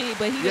do shit,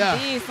 but he done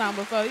did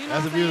something before. You know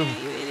That's what a I'm beautiful.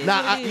 saying? It is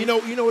Now, what it is.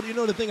 you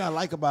know the thing I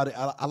like about it.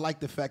 I like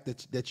the fact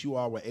that you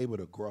all were able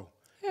to grow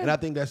And I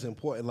think that's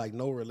important. Like,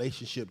 no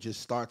relationship just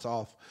starts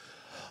off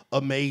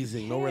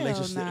amazing. No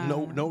relationship,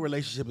 no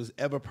relationship is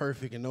ever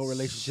perfect, and no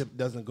relationship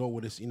doesn't go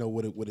with its,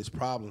 with its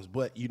problems.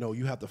 But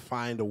you have to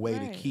find a way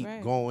to keep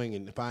going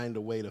and find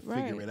a way to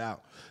figure it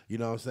out. You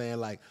know what I'm saying?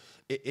 Like,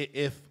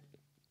 if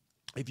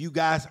you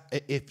guys,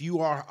 if you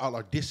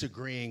are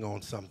disagreeing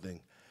on something,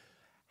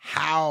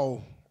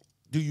 how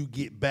do you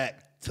get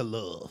back to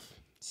love?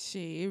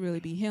 Shit, it really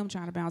be him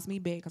trying to bounce me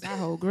back because I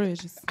hold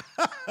grudges.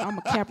 I'm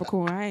a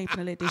Capricorn. I ain't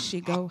gonna let this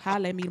shit go.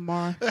 Holla at me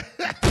tomorrow.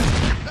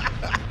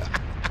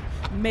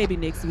 Maybe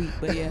next week,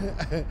 but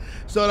yeah.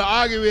 So the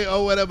argument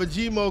or whatever,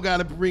 Gmo got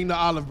to bring the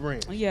olive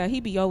branch. Yeah, he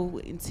be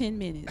over in 10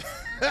 minutes.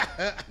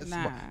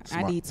 Nah, smart.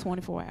 I need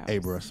 24 hours. Hey,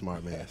 bro,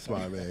 smart man.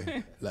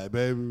 Like,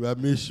 baby, I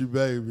miss you,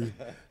 baby.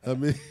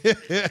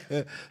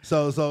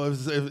 So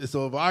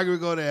if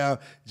argument go down,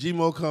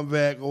 Gmo come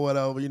back or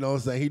whatever, you know what I'm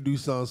saying? He do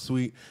something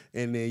sweet,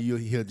 and then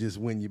he'll just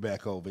win you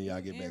back over, and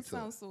y'all get back to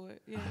some it. sort,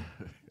 yeah.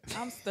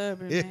 I'm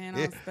stubborn, man.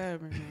 I'm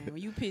stubborn, man.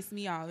 When you piss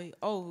me off, it's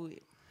over with.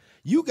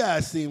 You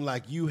guys seem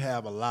like you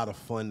have a lot of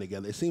fun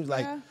together. It seems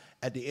like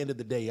at the end of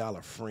the day, y'all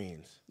are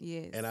friends.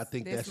 Yes. And I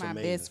think that's my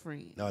amazing. best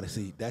friend. No,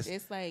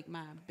 it's like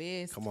my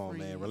best Come on,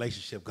 friend. man.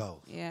 Relationship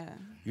goals. Yeah.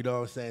 You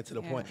know what I'm saying? To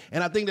the point.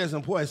 And I think that's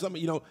important.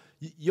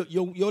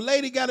 Your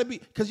lady got to be,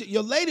 because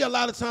your lady a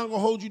lot of times going to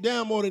hold you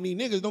down more than these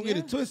niggas. Don't get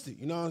it twisted.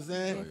 You know what I'm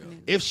saying? Definitely.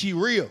 If she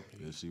real.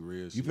 If she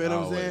real, You feel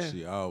what I'm saying?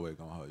 She always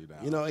going to hold you down.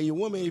 And your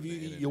woman,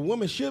 your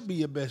woman should be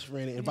your best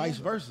friend and vice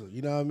versa.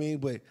 You know what I mean?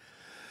 But,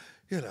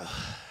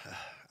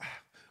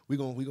 we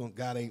gonna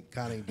God ain't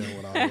done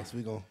with all this.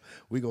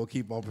 We gonna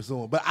keep on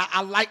pursuing. But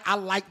I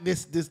like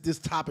this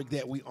topic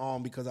that we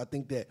on, because I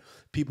think that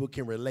people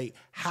can relate.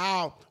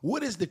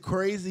 What is the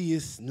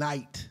craziest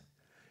night?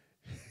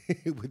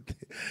 This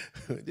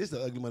is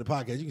the Ugly Money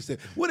Podcast. You can say,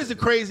 what is the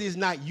craziest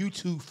night you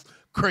two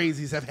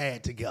crazies have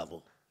had together?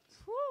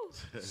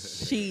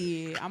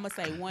 Shit, I'm gonna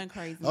say one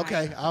crazy night.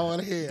 Okay, I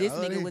want to hear. This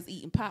nigga was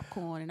eating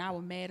popcorn, and I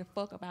was mad as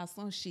fuck about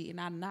some shit, and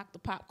I knocked the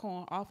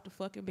popcorn off the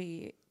fucking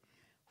bed.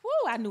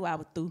 Woo, I knew I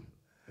was through.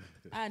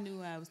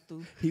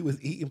 He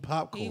was eating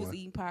popcorn. He was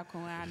eating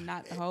popcorn. I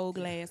knocked the whole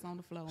glass on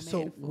the floor.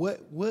 So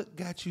what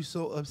got you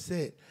so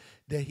upset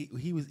that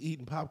he was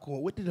eating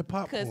popcorn? What did the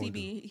popcorn do?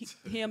 Because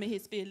him and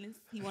his feelings.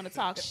 He want to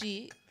talk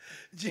shit,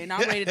 and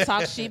I'm ready to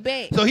talk shit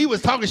back. So he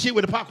was talking shit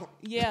with the popcorn?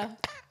 Yeah.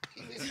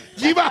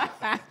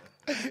 G-Bop.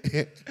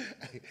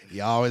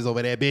 You always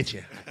over there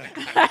bitching.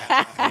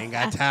 I ain't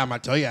got time. I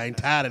told you I ain't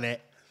tired of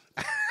that.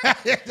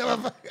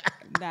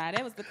 Nah,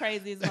 that was the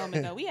craziest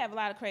moment though. We have a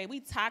lot of crazy. We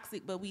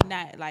toxic, but we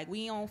not. Like,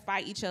 we don't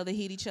fight each other,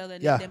 hit each other,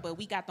 nothing. But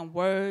we got them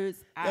words.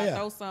 I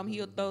throw some,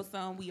 he'll throw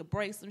some. We'll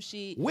break some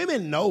shit.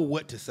 Women know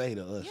what to say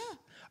to us. Yeah.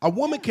 A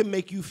woman can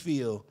make you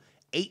feel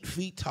 8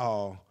 feet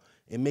tall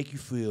and make you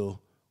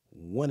feel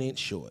 1 inch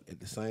short at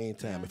the same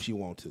time if she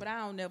want to. But I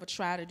don't never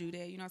try to do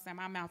that. You know what I'm saying?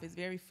 My mouth is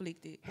very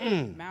flicted.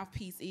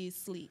 Mouthpiece is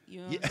sleek.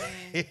 You know what I'm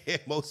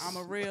saying? I'm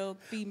a real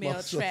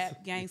female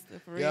trap gangster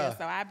for real.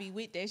 So I be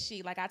with that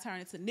shit. Like, I turn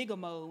into nigga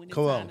mode when it's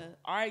time to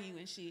argue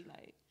and shit.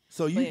 Like,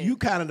 so you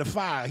kind of the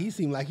fire. He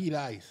seemed like he the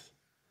ice.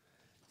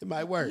 It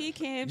might work. He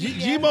can be.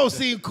 Gmo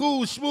seem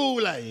cool,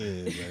 smooth, like,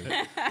 baby.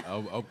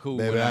 I'm cool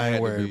baby, when I ain't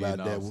had worried to be, about you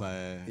know that. what I'm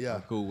saying? Yeah.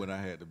 I'm cool when I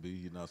had to be,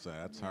 you know what I'm saying?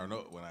 I turn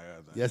up when I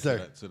yes,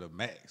 sir. To the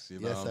max, you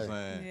know what I'm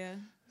saying? Yeah.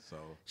 So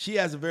she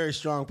has a very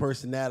strong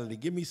personality.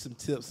 Give me some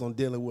tips on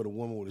dealing with a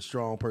woman with a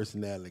strong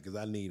personality, because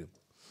I need them.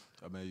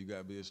 I mean, you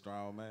gotta be a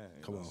strong man.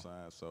 Come on. What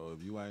I'm saying? So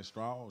if you ain't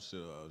strong,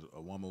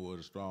 a woman with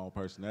a strong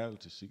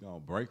personality, she gonna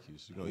break you.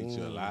 She gonna eat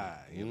you alive.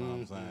 You know what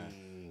I'm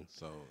saying?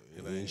 So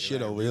it ain't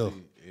shit over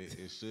really,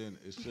 it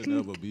should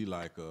never be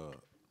like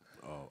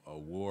a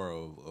war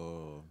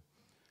of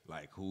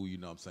like who, you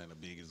know what I'm saying, the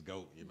biggest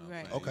goat. You know what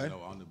I'm saying? Okay. You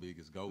know, I'm the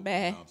biggest goat. You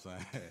know what I'm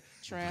saying?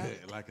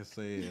 Trap. Like I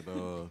said,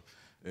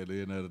 at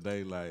the end of the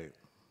day, like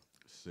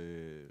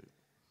shit.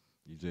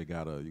 You just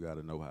gotta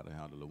know how to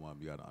handle a woman.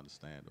 You gotta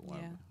understand the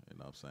woman. You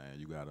know what I'm saying?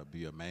 You gotta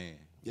be a man.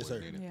 Yes, more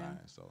sir. than anything.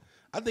 So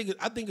I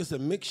think it's a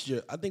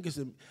mixture. I think it's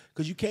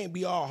because you can't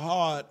be all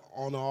hard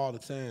on her all the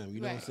time.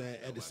 You know what I'm saying?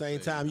 At the same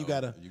time, you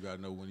gotta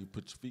know when you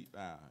put your feet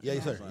down.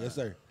 Yes, sir. Yes,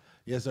 sir.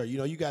 Yes, sir. You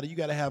know, you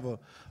gotta have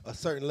a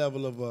certain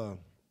level of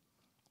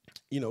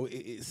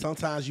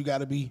sometimes you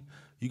gotta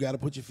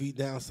put your feet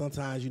down.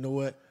 Sometimes, you know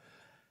what,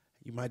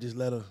 you might just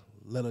let her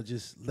let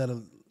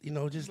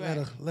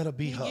her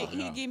be her.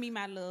 He give me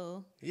my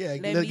little. Yeah,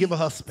 give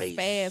her space.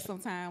 Spaz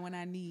sometime when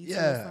I need.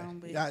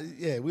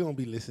 Yeah, we don't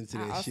be listening to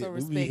that shit. I also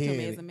respect him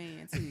as a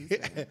man too.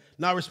 So.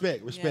 No,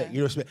 respect.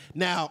 You respect.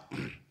 Now,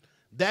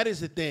 that is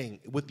the thing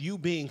with you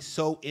being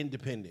so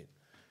independent.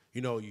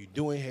 You know, you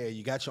doing hair,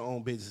 you got your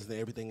own business and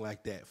everything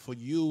like that. For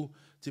you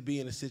to be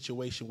in a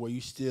situation where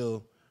you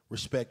still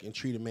respect and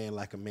treat a man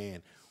like a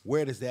man,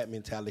 where does that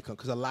mentality come?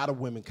 Because a lot of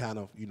women kind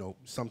of,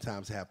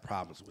 sometimes have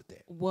problems with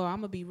that. Well,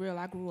 I'm going to be real.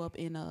 I grew up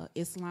in a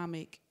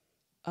Islamic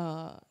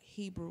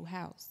Hebrew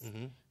house.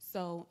 Mm-hmm.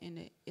 So in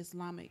the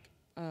Islamic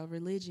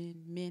religion,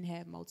 men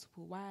have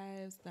multiple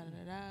wives,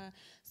 da-da-da-da.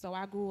 So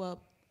I grew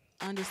up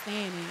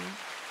understanding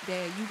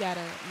that you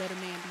gotta let a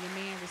man be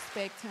a man,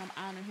 respect him,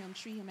 honor him,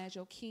 treat him as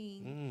your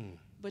king.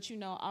 But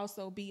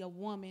also be a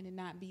woman and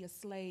not be a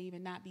slave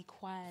and not be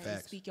quiet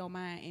and speak your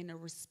mind in a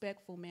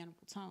respectful,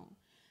 mannerable tone.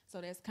 So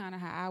that's kind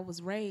of how I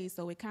was raised.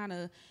 So it kind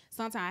of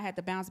sometimes I had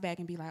to bounce back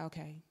and be like,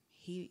 okay,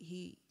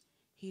 he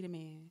the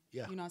man.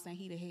 Yeah. You know what I'm saying?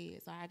 He the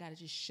head. So I gotta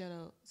just shut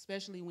up,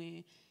 especially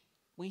when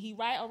he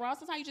right or wrong.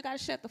 Sometimes you just gotta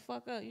shut the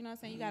fuck up. You know what I'm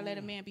saying? You gotta let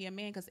a man be a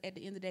man, because at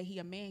the end of the day, he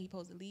a man. He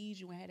supposed to lead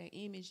you and have that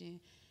image. And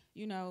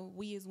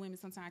we as women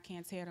sometimes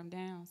can't tear them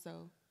down.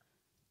 So,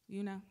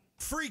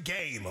 Free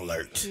game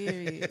alert.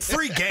 Period.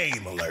 Free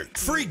game alert.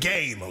 Free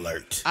game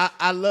alert.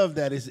 I love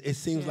that. It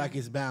seems like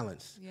it's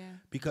balanced. Yeah.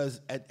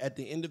 Because at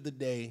the end of the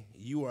day,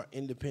 you are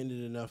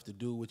independent enough to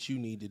do what you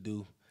need to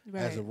do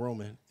as a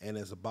woman and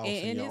as a boss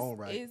in your own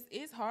right.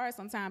 It's hard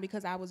sometimes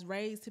because I was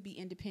raised to be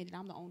independent.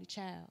 I'm the only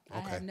child. I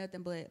have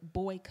nothing but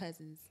boy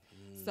cousins.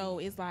 So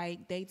it's like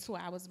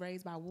I was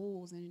raised by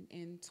wolves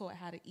and taught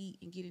how to eat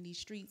and get in these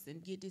streets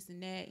and get this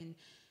and that. And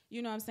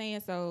you know what I'm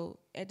saying? So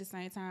at the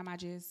same time, I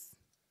just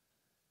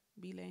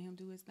be letting him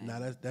do his thing. Now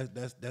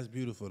that's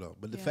beautiful though.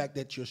 But the fact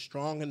that you're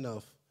strong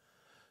enough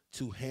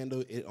to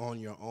handle it on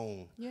your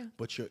own,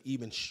 but you're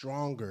even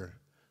stronger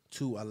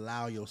to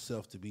allow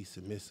yourself to be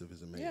submissive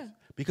is amazing. Yeah.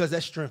 Because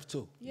that's strength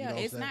too. Yeah, you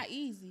know it's not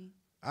easy.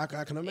 I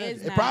can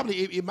imagine.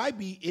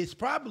 It's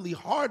probably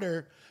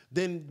harder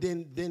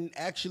than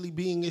actually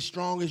being as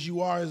strong as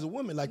you are as a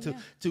woman. Like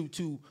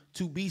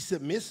to be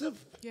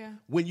submissive. Yeah.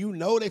 When you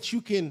know that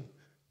you can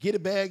get a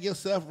bag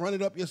yourself, run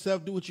it up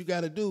yourself, do what you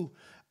got to do.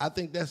 I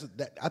think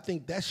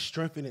that's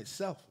strength in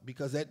itself,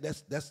 because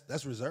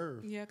that's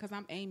reserved. Yeah, because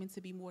I'm aiming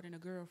to be more than a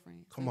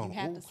girlfriend. Come on. You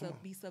have to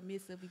be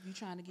submissive if you're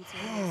trying to get to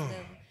the next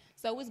level.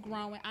 So it's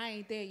growing. I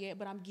ain't there yet,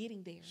 but I'm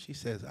getting there. She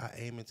says, I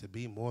aiming to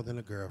be more than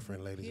a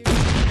girlfriend, ladies and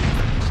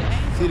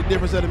gentlemen. See the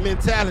difference of the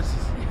mentalities.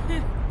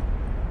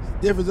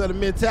 Difference of the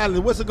mentality.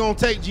 What's it going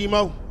to take,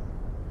 Gmo?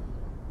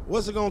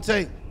 What's it going to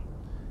take?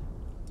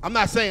 I'm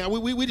not saying,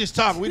 we just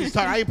talking.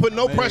 I ain't putting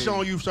no pressure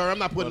on you, sir. I'm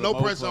not putting no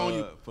pressure on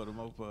you. For the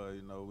most part,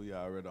 we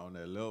already on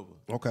that level.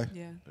 Okay.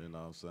 Yeah. You know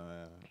what I'm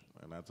saying?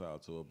 And I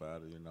talked to her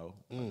about it,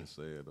 Like I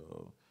said,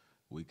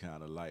 we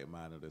kind of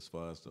like-minded as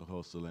far as the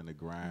hustle and the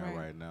grind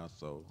right now.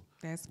 So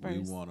that's first.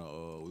 we wanna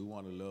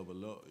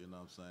level up, you know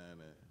what I'm saying?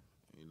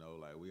 And,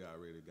 like we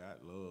already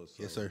got love.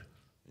 So, yes, sir.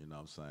 You know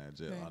what I'm saying?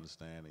 Just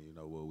understanding,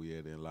 where we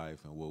at in life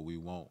and what we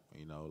want,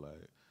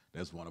 like.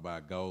 That's one of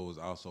our goals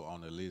also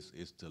on the list,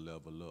 is to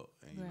level up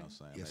and, you know what I'm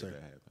saying, yes, make sir.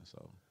 that happen.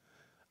 So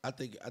I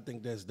think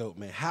that's dope,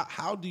 man.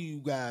 How do you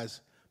guys,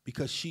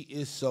 because she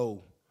is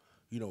so,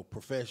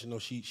 professional,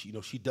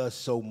 she does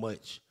so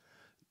much,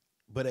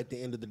 but at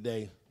the end of the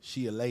day,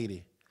 she a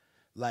lady.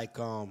 Like,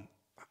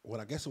 what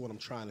I'm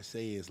trying to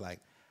say is,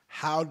 like,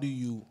 how do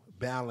you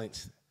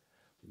balance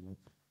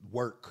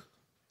work?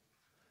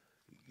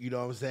 You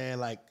know what I'm saying?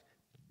 Like,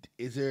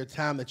 is there a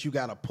time that you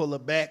gotta pull her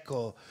back,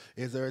 or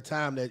is there a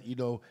time that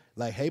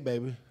like, hey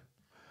baby,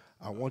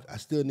 I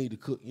still need to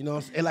cook, you know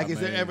what I'm saying? Like, is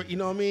there ever, you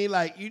know what I mean?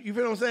 Like, you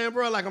feel what I'm saying,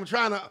 bro? Like, I'm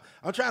trying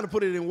to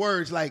put it in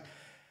words. Like,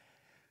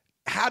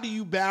 how do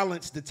you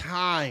balance the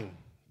time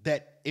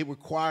that it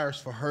requires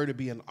for her to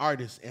be an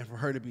artist and for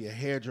her to be a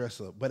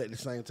hairdresser, but at the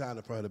same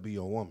time for her to be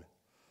your woman?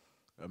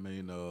 I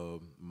mean,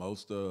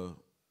 most of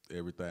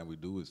everything we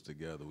do is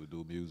together. We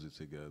do music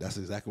together. That's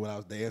exactly what I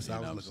was dancing.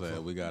 You know what I'm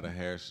saying? We got a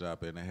hair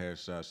shop. In the hair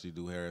shop, she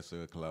do hair,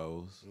 sell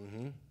clothes.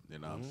 You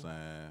know what I'm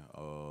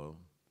saying?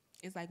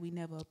 It's like we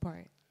never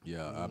apart.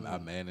 Yeah, I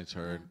manage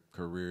her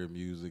career in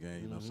music,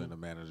 and you know what I'm saying, the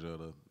manager of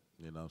the,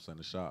 you know what I'm saying,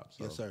 the shop.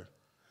 So. Yes, sir.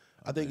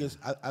 I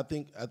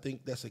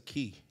think that's a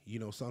key.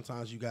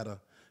 Sometimes you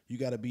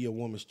gotta be a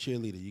woman's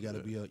cheerleader. You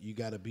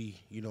gotta be,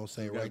 you know what I'm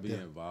saying, right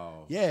there.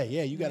 Involved. Yeah,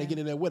 you gotta get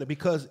in there with her,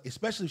 because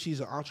especially if she's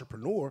an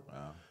entrepreneur.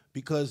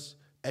 Because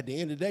at the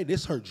end of the day, this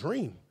is her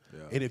dream.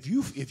 Yeah. And if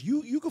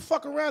you can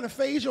fuck around and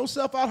phase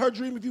yourself out her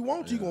dream if you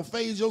want to, you're gonna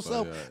phase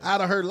yourself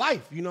out of her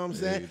life. You know what I'm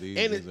saying?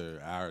 These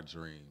are our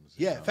dreams.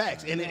 Yeah,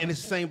 facts. And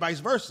it's the same vice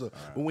versa. Right.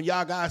 But when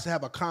y'all guys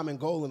have a common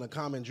goal and a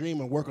common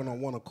dream and working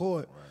on one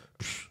accord,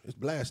 it's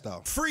blast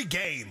off. Free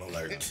game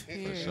alert.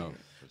 For sure.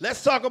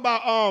 Let's talk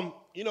about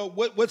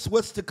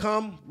what's to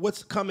come,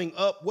 what's coming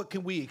up, what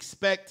can we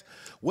expect,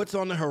 what's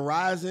on the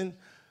horizon.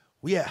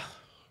 Yeah.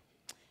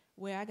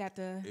 Well, I got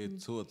the...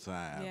 It's tour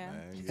time,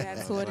 man. You got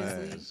tour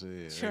this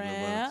week.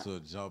 Trap. To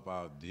jump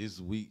out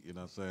this week, you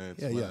know what I'm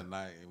saying? Yeah.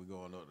 Night, and we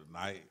going up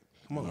tonight.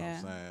 Come on. You know what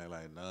I'm saying?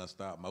 Like,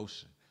 non-stop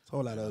motion. It's a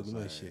whole lot of ugly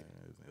money shit.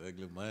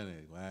 Ugly money.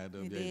 Wind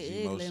up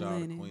Gmo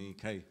Shawty, Kueen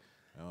K. You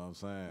know what I'm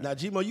saying? Now,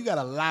 Gmo, you got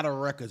a lot of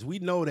records. We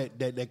know that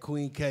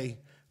Kueen K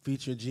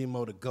featuring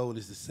Gmo the GOAT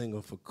is the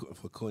single for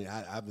Kueen.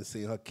 I've been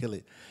seeing her kill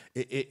it.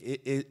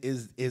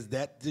 Is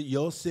that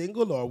your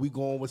single, or are we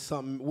going with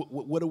something?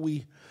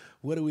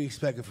 What are we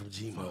expecting from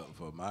Gmo?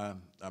 For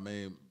mine, I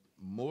mean,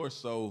 more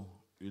so,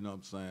 you know what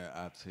I'm saying,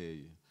 I tell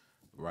you,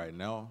 right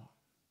now,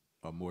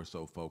 I'm more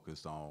so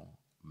focused on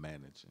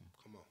managing.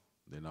 Come on.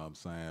 You know what I'm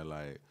saying?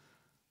 Like,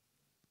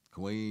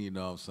 Kueen, you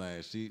know what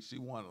I'm saying? She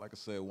one, like I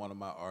said, one of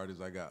my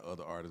artists. I got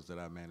other artists that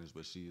I manage,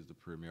 but she is the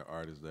premier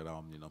artist that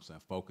I'm, you know what I'm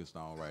saying, focused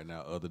on right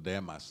now, other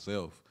than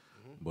myself.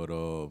 But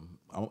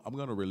I'm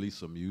gonna release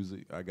some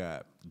music. I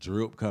got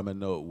Drip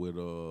coming up with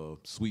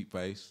Sweet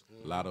Face,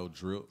 Lotto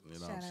Drip. You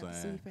know Shout what I'm out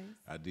to saying? Sweet Face.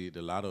 I did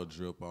the Lotto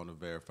Drip on the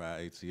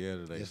Verified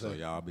ATL today, Yes, so sir.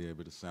 y'all be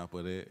able to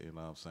sample that. You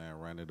know what I'm saying?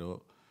 Run it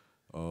up.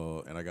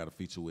 And I got a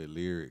feature with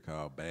Lyric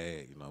called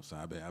Bag. You know what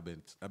I'm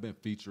saying? I've been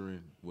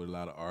featuring with a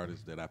lot of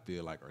artists that I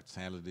feel like are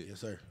talented. Yes,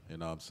 sir. You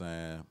know what I'm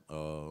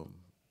saying?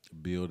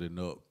 Building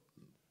up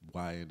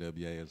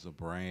YNWA as a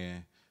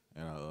brand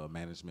and a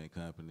management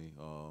company.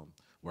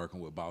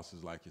 Working with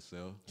bosses like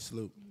yourself.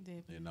 Salute.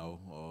 You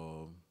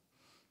know,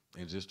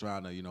 and just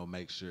trying to, you know,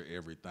 make sure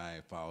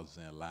everything falls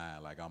in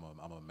line. Like I'm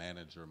a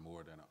manager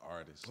more than an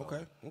artist. So,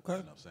 Okay. You know what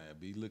I'm saying?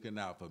 Be looking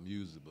out for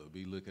music, but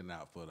be looking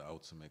out for the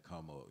ultimate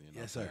come up. You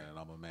know Yes, what I'm sir. saying? And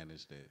I'm gonna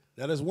manage that.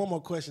 Now, there's one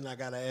more question I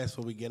gotta ask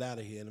before we get out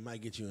of here, and it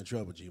might get you in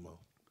trouble, Gmo.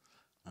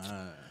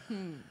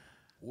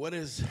 What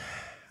is?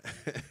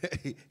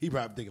 He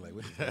probably thinking like,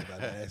 "What the fuck about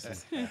to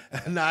ask him?"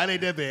 Nah, it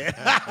ain't that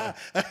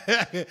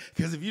bad.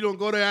 Because if you don't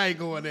go there, I ain't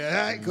going there.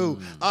 All right, cool.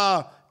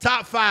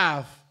 Top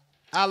 5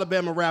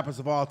 Alabama rappers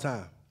of all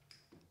time.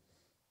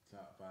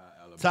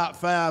 Top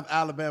 5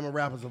 Alabama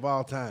rappers of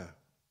all time.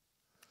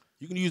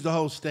 You can use the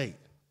whole state.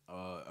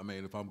 I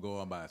mean, if I'm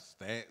going by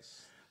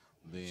stats,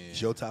 then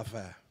It's your top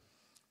 5.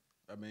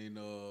 I mean,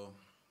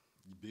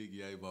 Big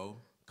Yavo.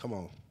 Come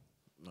on.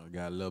 I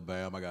got Lil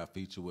Bam. I got a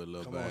feature with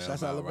Lil Come Bam on,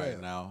 shouts out out Lil right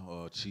Bam.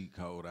 now. Cheat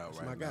Code out That's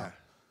right my now.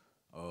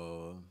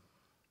 guy.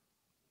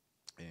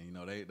 And you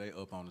know they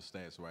up on the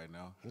stats right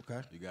now.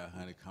 Okay. You got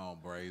Honeycomb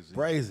Brazy.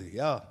 Brazy,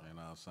 yeah. You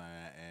know what I'm saying?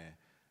 And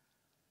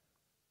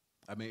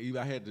I mean,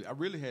 even I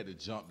really had to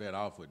jump that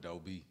off with Doe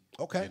B.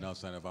 Okay. You know what I'm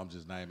saying? If I'm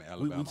just naming We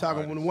Alabama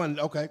talking artists. one.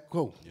 Okay,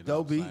 cool. You know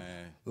Doe what I'm B,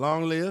 saying?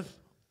 Long Live.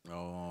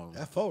 That,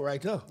 That's 4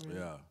 right there.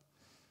 yeah.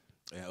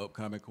 And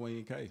upcoming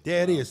Queen K.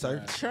 There it You know is, what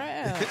I'm sir.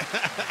 Trap.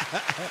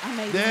 I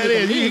made There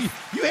it this is.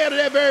 nigga You handled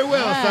that very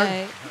well,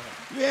 Right.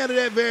 sir. You handled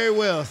that very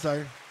well,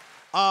 sir.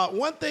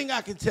 One thing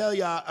I can tell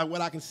y'all, what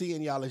I can see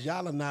in y'all is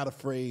y'all are not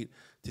afraid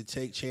to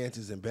take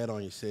chances and bet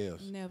on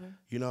yourselves. Never.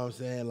 You know what I'm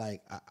saying?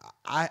 Like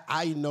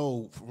I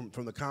know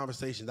from the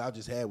conversations I've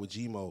just had with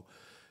Gmo,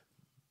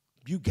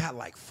 you got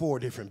like 4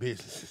 different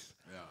businesses.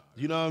 Yeah.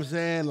 You know what I'm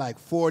saying? Like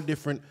 4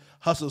 different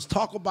hustles.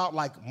 Talk about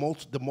like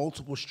the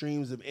multiple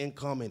streams of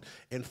income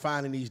and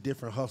finding these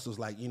different hustles.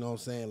 Like, you know what I'm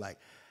saying? Like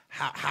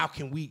how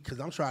can we,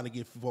 because I'm trying to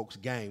give folks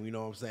game, you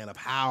know what I'm saying, of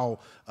how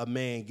a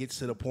man gets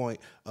to the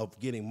point of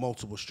getting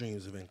multiple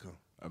streams of income.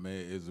 I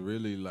mean, it's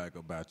really like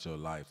about your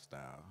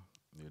lifestyle,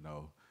 you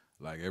know.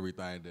 Like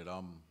everything that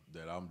I'm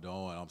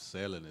doing, I'm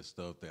selling and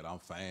stuff that I'm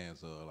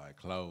fans of, like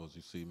clothes.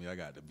 You see me, I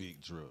got the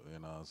big drip, you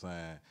know what I'm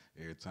saying?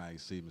 Every time you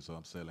see me, so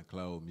I'm selling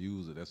clothes,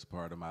 music, that's a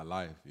part of my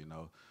life, you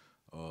know.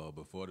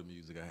 Before the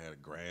music, I had a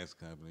grass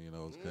company, you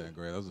know, I was cutting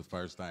grass. That was the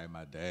first thing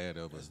my dad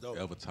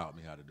ever taught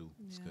me how to do,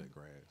 was cut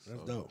grass. That's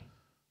So, dope.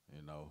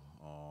 You know,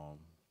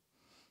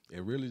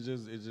 it really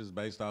it's just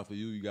based off of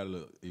you. You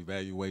gotta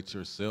evaluate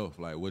yourself,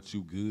 like what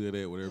you good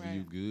at, whatever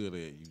you good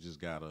at. You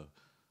just gotta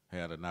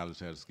have the knowledge,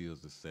 have the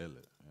skills to sell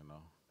it. You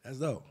know. That's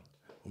dope.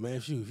 Well,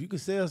 man, shoot, if you can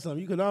sell something,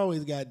 you can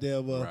always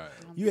goddamn, Right.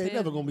 you ain't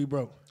never gonna be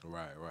broke.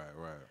 Right.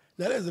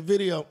 Now, there's a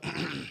video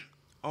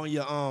on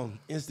your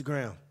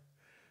Instagram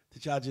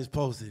that y'all just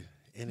posted,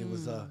 and it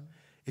was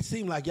it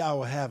seemed like y'all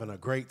were having a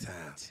great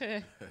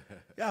time.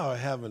 Y'all were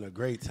having a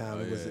great time.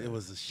 It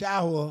was a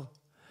shower,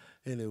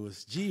 and it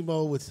was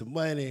Gmo with some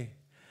money.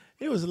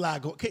 It was a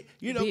lot going.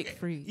 You know, Big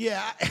free.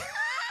 Yeah.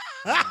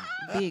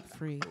 Big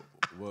free.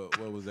 What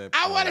was that?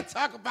 I want to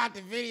talk about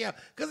the video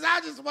because I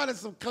just wanted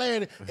some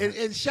clarity.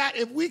 And shot,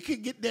 if we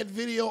could get that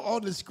video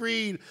on the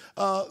screen,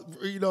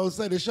 you know,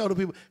 say to show the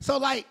people. So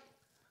like,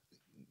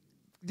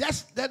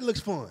 that looks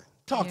fun.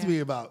 Talk to me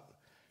about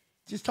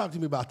the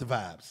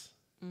vibes.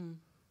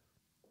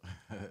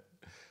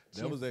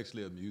 That was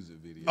actually a music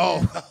video.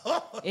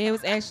 Oh, It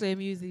was actually a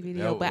music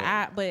video,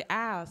 That but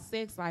our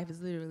sex life is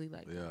literally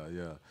like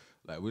Yeah.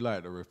 Like we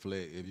like to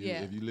reflect. If you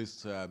Yeah. if you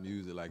listen to our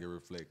music, like it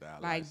reflect our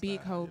like lifestyle,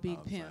 big hoe, you know big what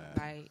I'm pimp.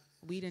 saying? Like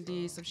we done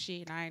did some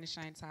shit, and I ain't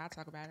ashamed to. I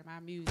talk about it in my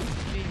music. You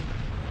feel me?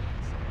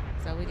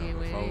 So we did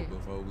what it is.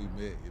 Before we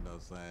met, you know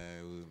what I'm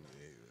saying?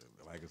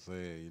 Like I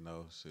said, you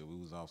know, shit, we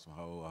was on some a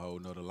whole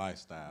nother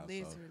lifestyle. So.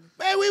 Literally.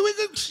 man, we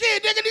could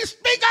shit, nigga, just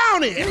speak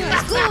on it.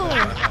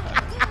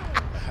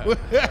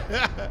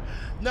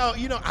 No,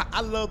 you know,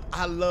 I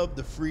love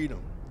the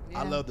freedom.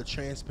 I Yeah. love the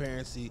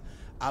transparency.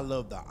 I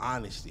love the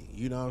honesty.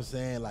 You know what I'm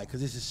saying? Like,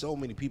 cause there's just so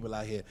many people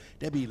out here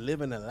that be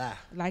living a lie.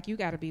 Like you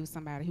gotta be with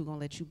somebody who gonna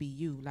let you be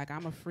you. Like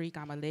I'm a freak,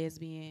 I'm a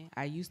lesbian.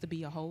 I used to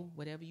be a hoe,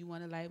 whatever you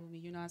wanna label me,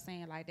 you know what I'm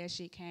saying? Like that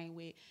shit came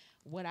with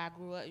what I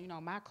grew up, you know,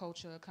 my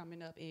culture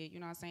coming up, you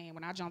know what I'm saying?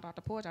 When I jumped off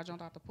the porch, I was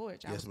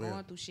Yes, ma'am.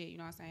 going through shit, you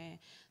know what I'm saying?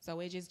 So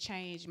it just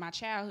changed. My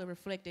childhood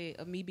reflected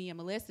of me being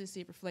molested,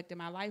 shit reflected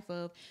my life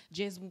of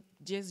just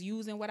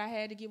using what I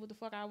had to get what the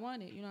fuck I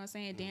wanted, you know what I'm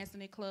saying?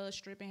 Dancing in clubs,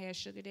 stripping, had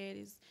sugar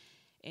daddies.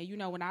 And you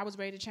know, when I was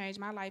ready to change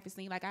my life, it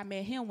seemed like I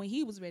met him when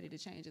he was ready to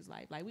change his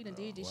life. Like we done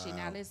did this shit.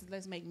 Now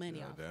let's make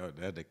money off.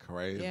 That's the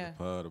crazy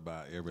part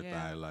about everything.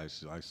 Like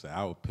I said,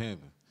 I was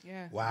pimping.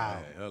 Yeah. Wow.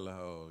 Hella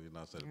hoe, you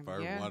know. So the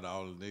first one of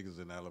all the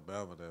niggas in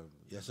Alabama that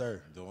yes,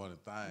 sir, doing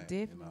the thing.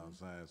 Definitely. You know what I'm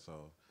saying?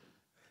 So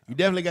you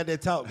definitely got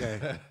that talk game.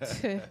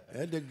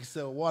 That nigga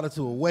sell water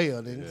to a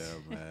whale, nigga.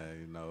 Yeah, man.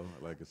 You know,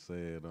 like I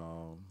said,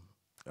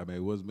 I mean,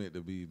 it was meant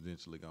to be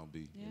eventually gonna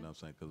be. You know what I'm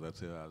saying? Because I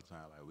tell all the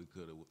time, like we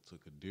could have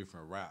took a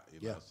different route. You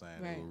know what I'm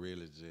saying? Right. It was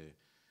really just,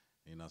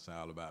 you know what I'm saying,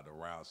 all about the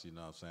routes. You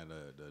know what I'm saying?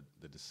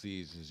 The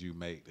decisions you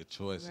make, the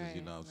choices. Right,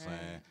 You know what I'm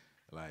saying?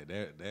 Like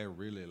that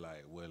really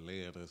like what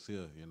led us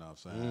here. You know what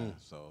I'm saying?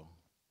 So,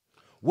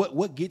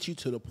 what gets you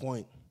to the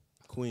point,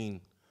 Queen,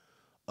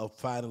 of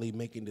finally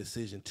making a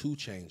decision to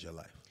change your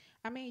life?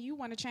 I mean, you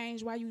want to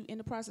change while you in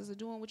the process of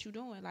doing what you're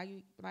doing.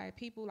 Like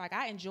people, like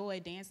I enjoy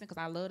dancing because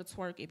I love to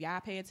twerk. If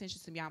y'all pay attention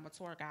to me, I'm a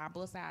twerker. I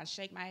bust out,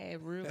 shake my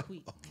head real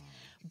quick.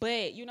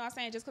 But you know what I'm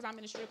saying? Just because I'm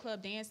in the strip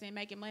club dancing,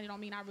 making money, don't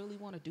mean I really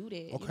want to do that.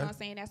 You know what I'm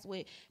saying? That's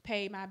what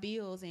paid my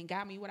bills and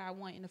got me what I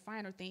want in the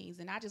finer things.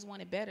 And I just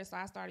wanted better, so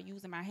I started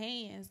using my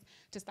hands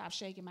to stop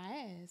shaking my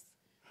ass.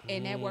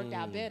 And that worked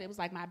out better. It was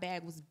like my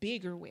bag was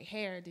bigger with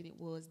hair than it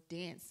was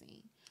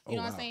dancing. You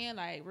know what I'm saying?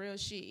 Like real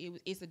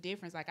shit. It's a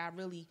difference. Like I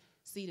really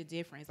see the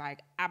difference.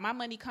 Like my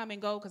money come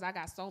and go because I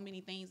got so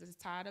many things that's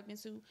tied up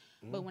into.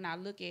 But when I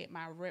look at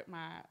my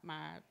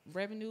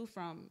revenue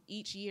from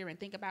each year and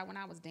think about when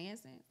I was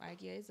dancing,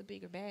 like it's a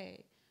bigger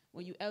bag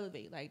when you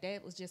elevate. Like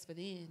that was just for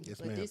then,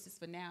 but this is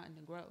for now and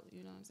the growth.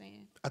 You know what I'm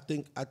saying?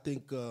 I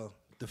think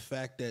the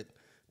fact that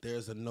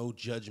there's a no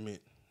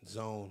judgment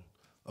zone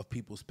of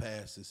people's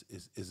past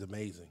is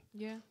amazing.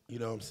 Yeah. You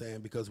know what I'm saying?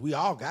 Because we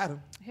all got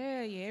them.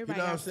 Hell yeah, everybody you know got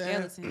what I'm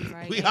saying? skeletons.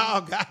 Like, we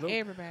all got them.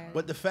 Everybody.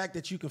 But the fact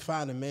that you can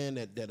find a man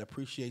that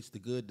appreciates the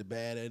good, the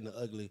bad, and the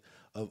ugly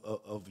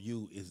of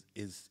you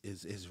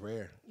is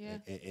rare. Yeah.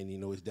 And you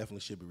know, it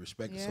definitely should be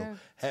respected. Yeah. So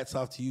hats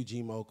off to you,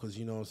 Gmo, because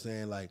you know what I'm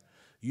saying? Like,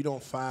 you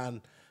don't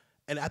find...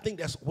 And I think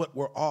that's what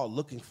we're all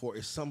looking for,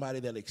 is somebody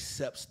that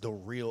accepts the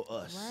real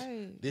us.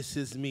 Right. This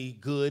is me,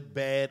 good,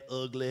 bad,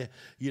 ugly,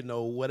 you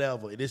know,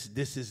 whatever.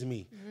 This is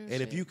me.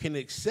 And if you can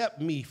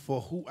accept me for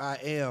who I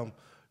am,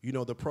 you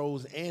know, the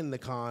pros and the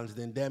cons,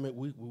 then damn it,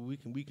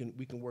 we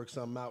can work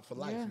something out for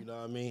life. Yeah. You know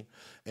what I mean?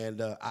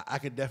 And I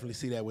could definitely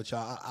see that with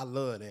y'all. I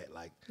love that.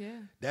 Like,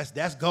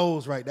 that's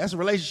goals, right? That's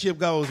relationship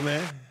goals,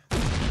 man.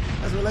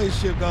 That's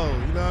relationship goals.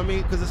 You know what I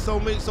mean? Because it's so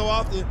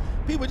often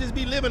people just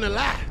be living a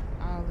lie.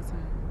 All the time.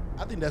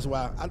 I think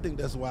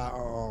that's why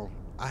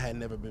I had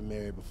never been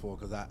married before,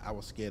 because I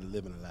was scared of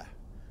living a lie.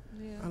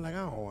 Yeah. I'm like, I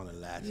don't want to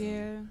lie to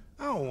you.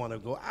 I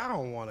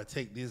don't want to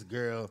take this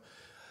girl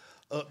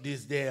up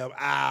this damn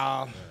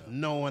aisle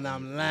knowing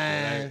I'm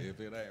lying. If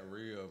it ain't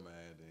real,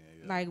 man,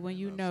 then like when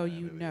you know,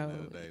 you know.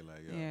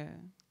 Yeah.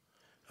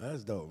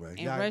 That's dope, man.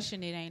 And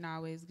rushing it ain't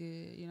always good.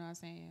 You know what I'm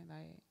saying?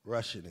 Like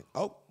rushing it.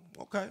 Oh,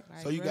 okay.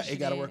 Like so it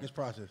got to work its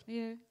process.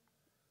 Yeah.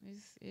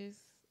 It's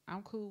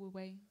I'm cool with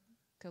waiting.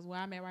 Because where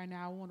I'm at right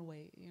now, I want to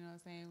wait. You know what I'm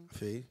saying?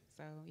 See?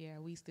 So, yeah,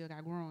 we still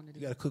got growing to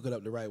do. You got to cook it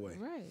up the right way.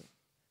 Right.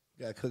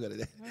 You got to cook it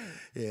up. Right.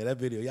 Yeah, that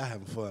video, y'all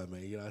having fun,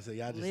 man. You know what I'm saying?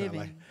 Y'all just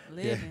living.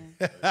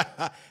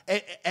 Yeah.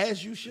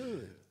 As you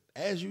should.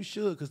 As you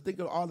should, because think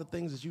of all the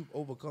things that you've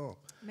overcome.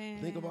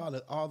 Man. Think of all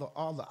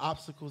the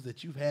obstacles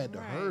that you've had to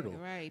hurdle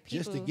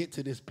just to get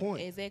to this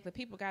point. Exactly.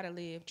 People got to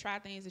live. Try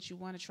things that you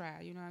want to try.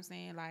 You know what I'm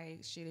saying? Like,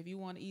 shit, if you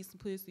want to eat some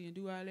pussy and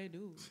do all they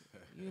do,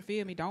 you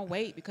feel me? Don't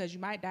wait, because you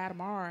might die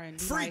tomorrow. And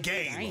free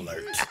game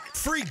alert.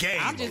 Free game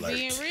alert. I'm just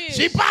being real.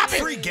 She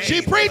popping.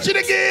 She preaching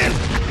again.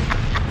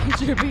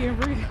 You're being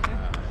real.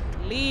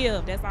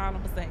 Live. That's all I'm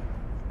going to say.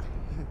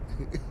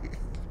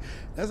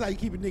 That's how you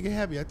keep a nigga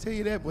happy. I tell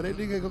you that, but that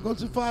nigga gonna go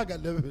too far.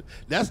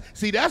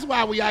 That's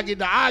why when y'all get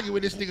to argue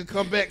with this nigga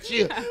come back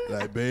chill.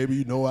 Like, baby,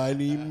 you know I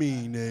didn't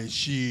mean that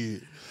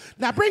shit.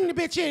 Now bring the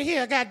bitch in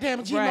here,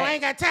 goddamn it, Gmo. I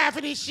ain't got time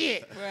for this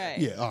shit. Right.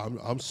 Yeah,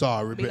 I'm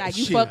sorry. Be like,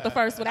 you fucked the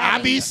first one out.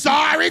 I be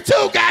sorry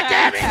too,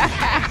 goddamn it.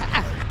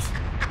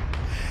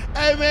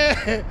 Hey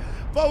man,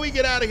 before we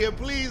get out of here,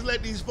 please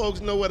let these folks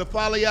know where to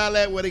follow y'all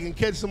at, where they can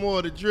catch some more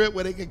of the drip,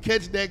 where they can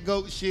catch that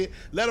goat shit.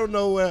 Let them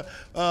know where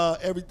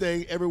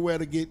everywhere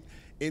to get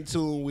in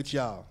tune with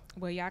y'all.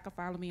 Well, y'all can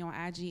follow me on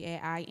IG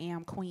at I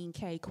am Kueen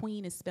K.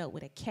 Kueen is spelled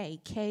with a K.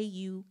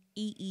 Kueen.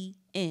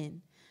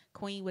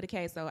 Queen with a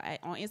K. So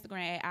on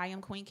Instagram at I am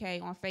Kueen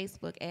K. On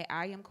Facebook at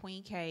I am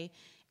Kueen K.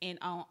 And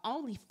on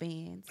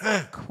OnlyFans,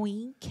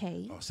 Kueen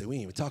K. Oh, see, we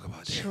didn't even talk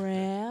about that.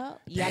 Trap.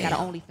 Yeah, I got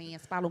an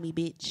OnlyFans. Follow me,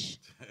 bitch.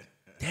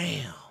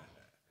 Damn.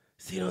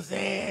 See what I'm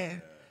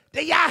saying?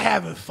 Y'all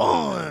having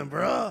fun,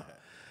 bro.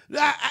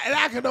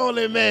 I can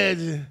only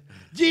imagine.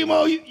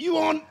 Gmo,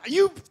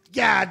 you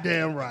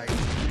goddamn right.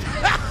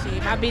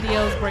 Shit, my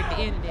videos break the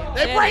internet.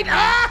 They break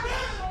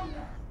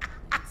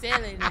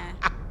Tell it now.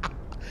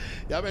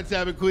 Y'all been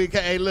tapping Kueen.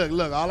 Hey,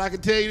 look. All I can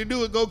tell you to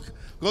do is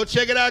go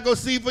check it out. Go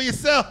see for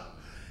yourself.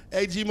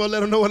 Hey, Gmo,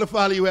 let them know where to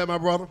follow you at, my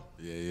brother.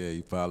 Yeah.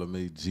 You follow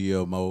me,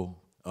 Gmo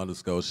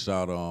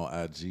 _Shawty on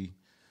IG.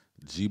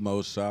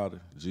 Gmo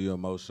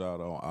Shawty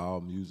on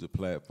all music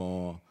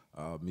platform,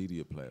 all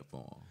media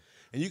platform.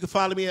 And you can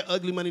follow me at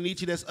Ugly Money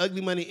Nietzsche. That's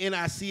Ugly Money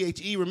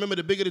Niche. Remember,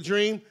 the bigger the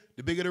dream,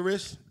 the bigger the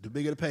risk, the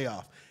bigger the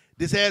payoff.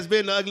 This has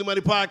been the Ugly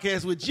Money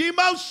Podcast with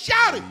Gmo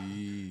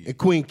Shawty and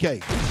Queen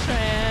K.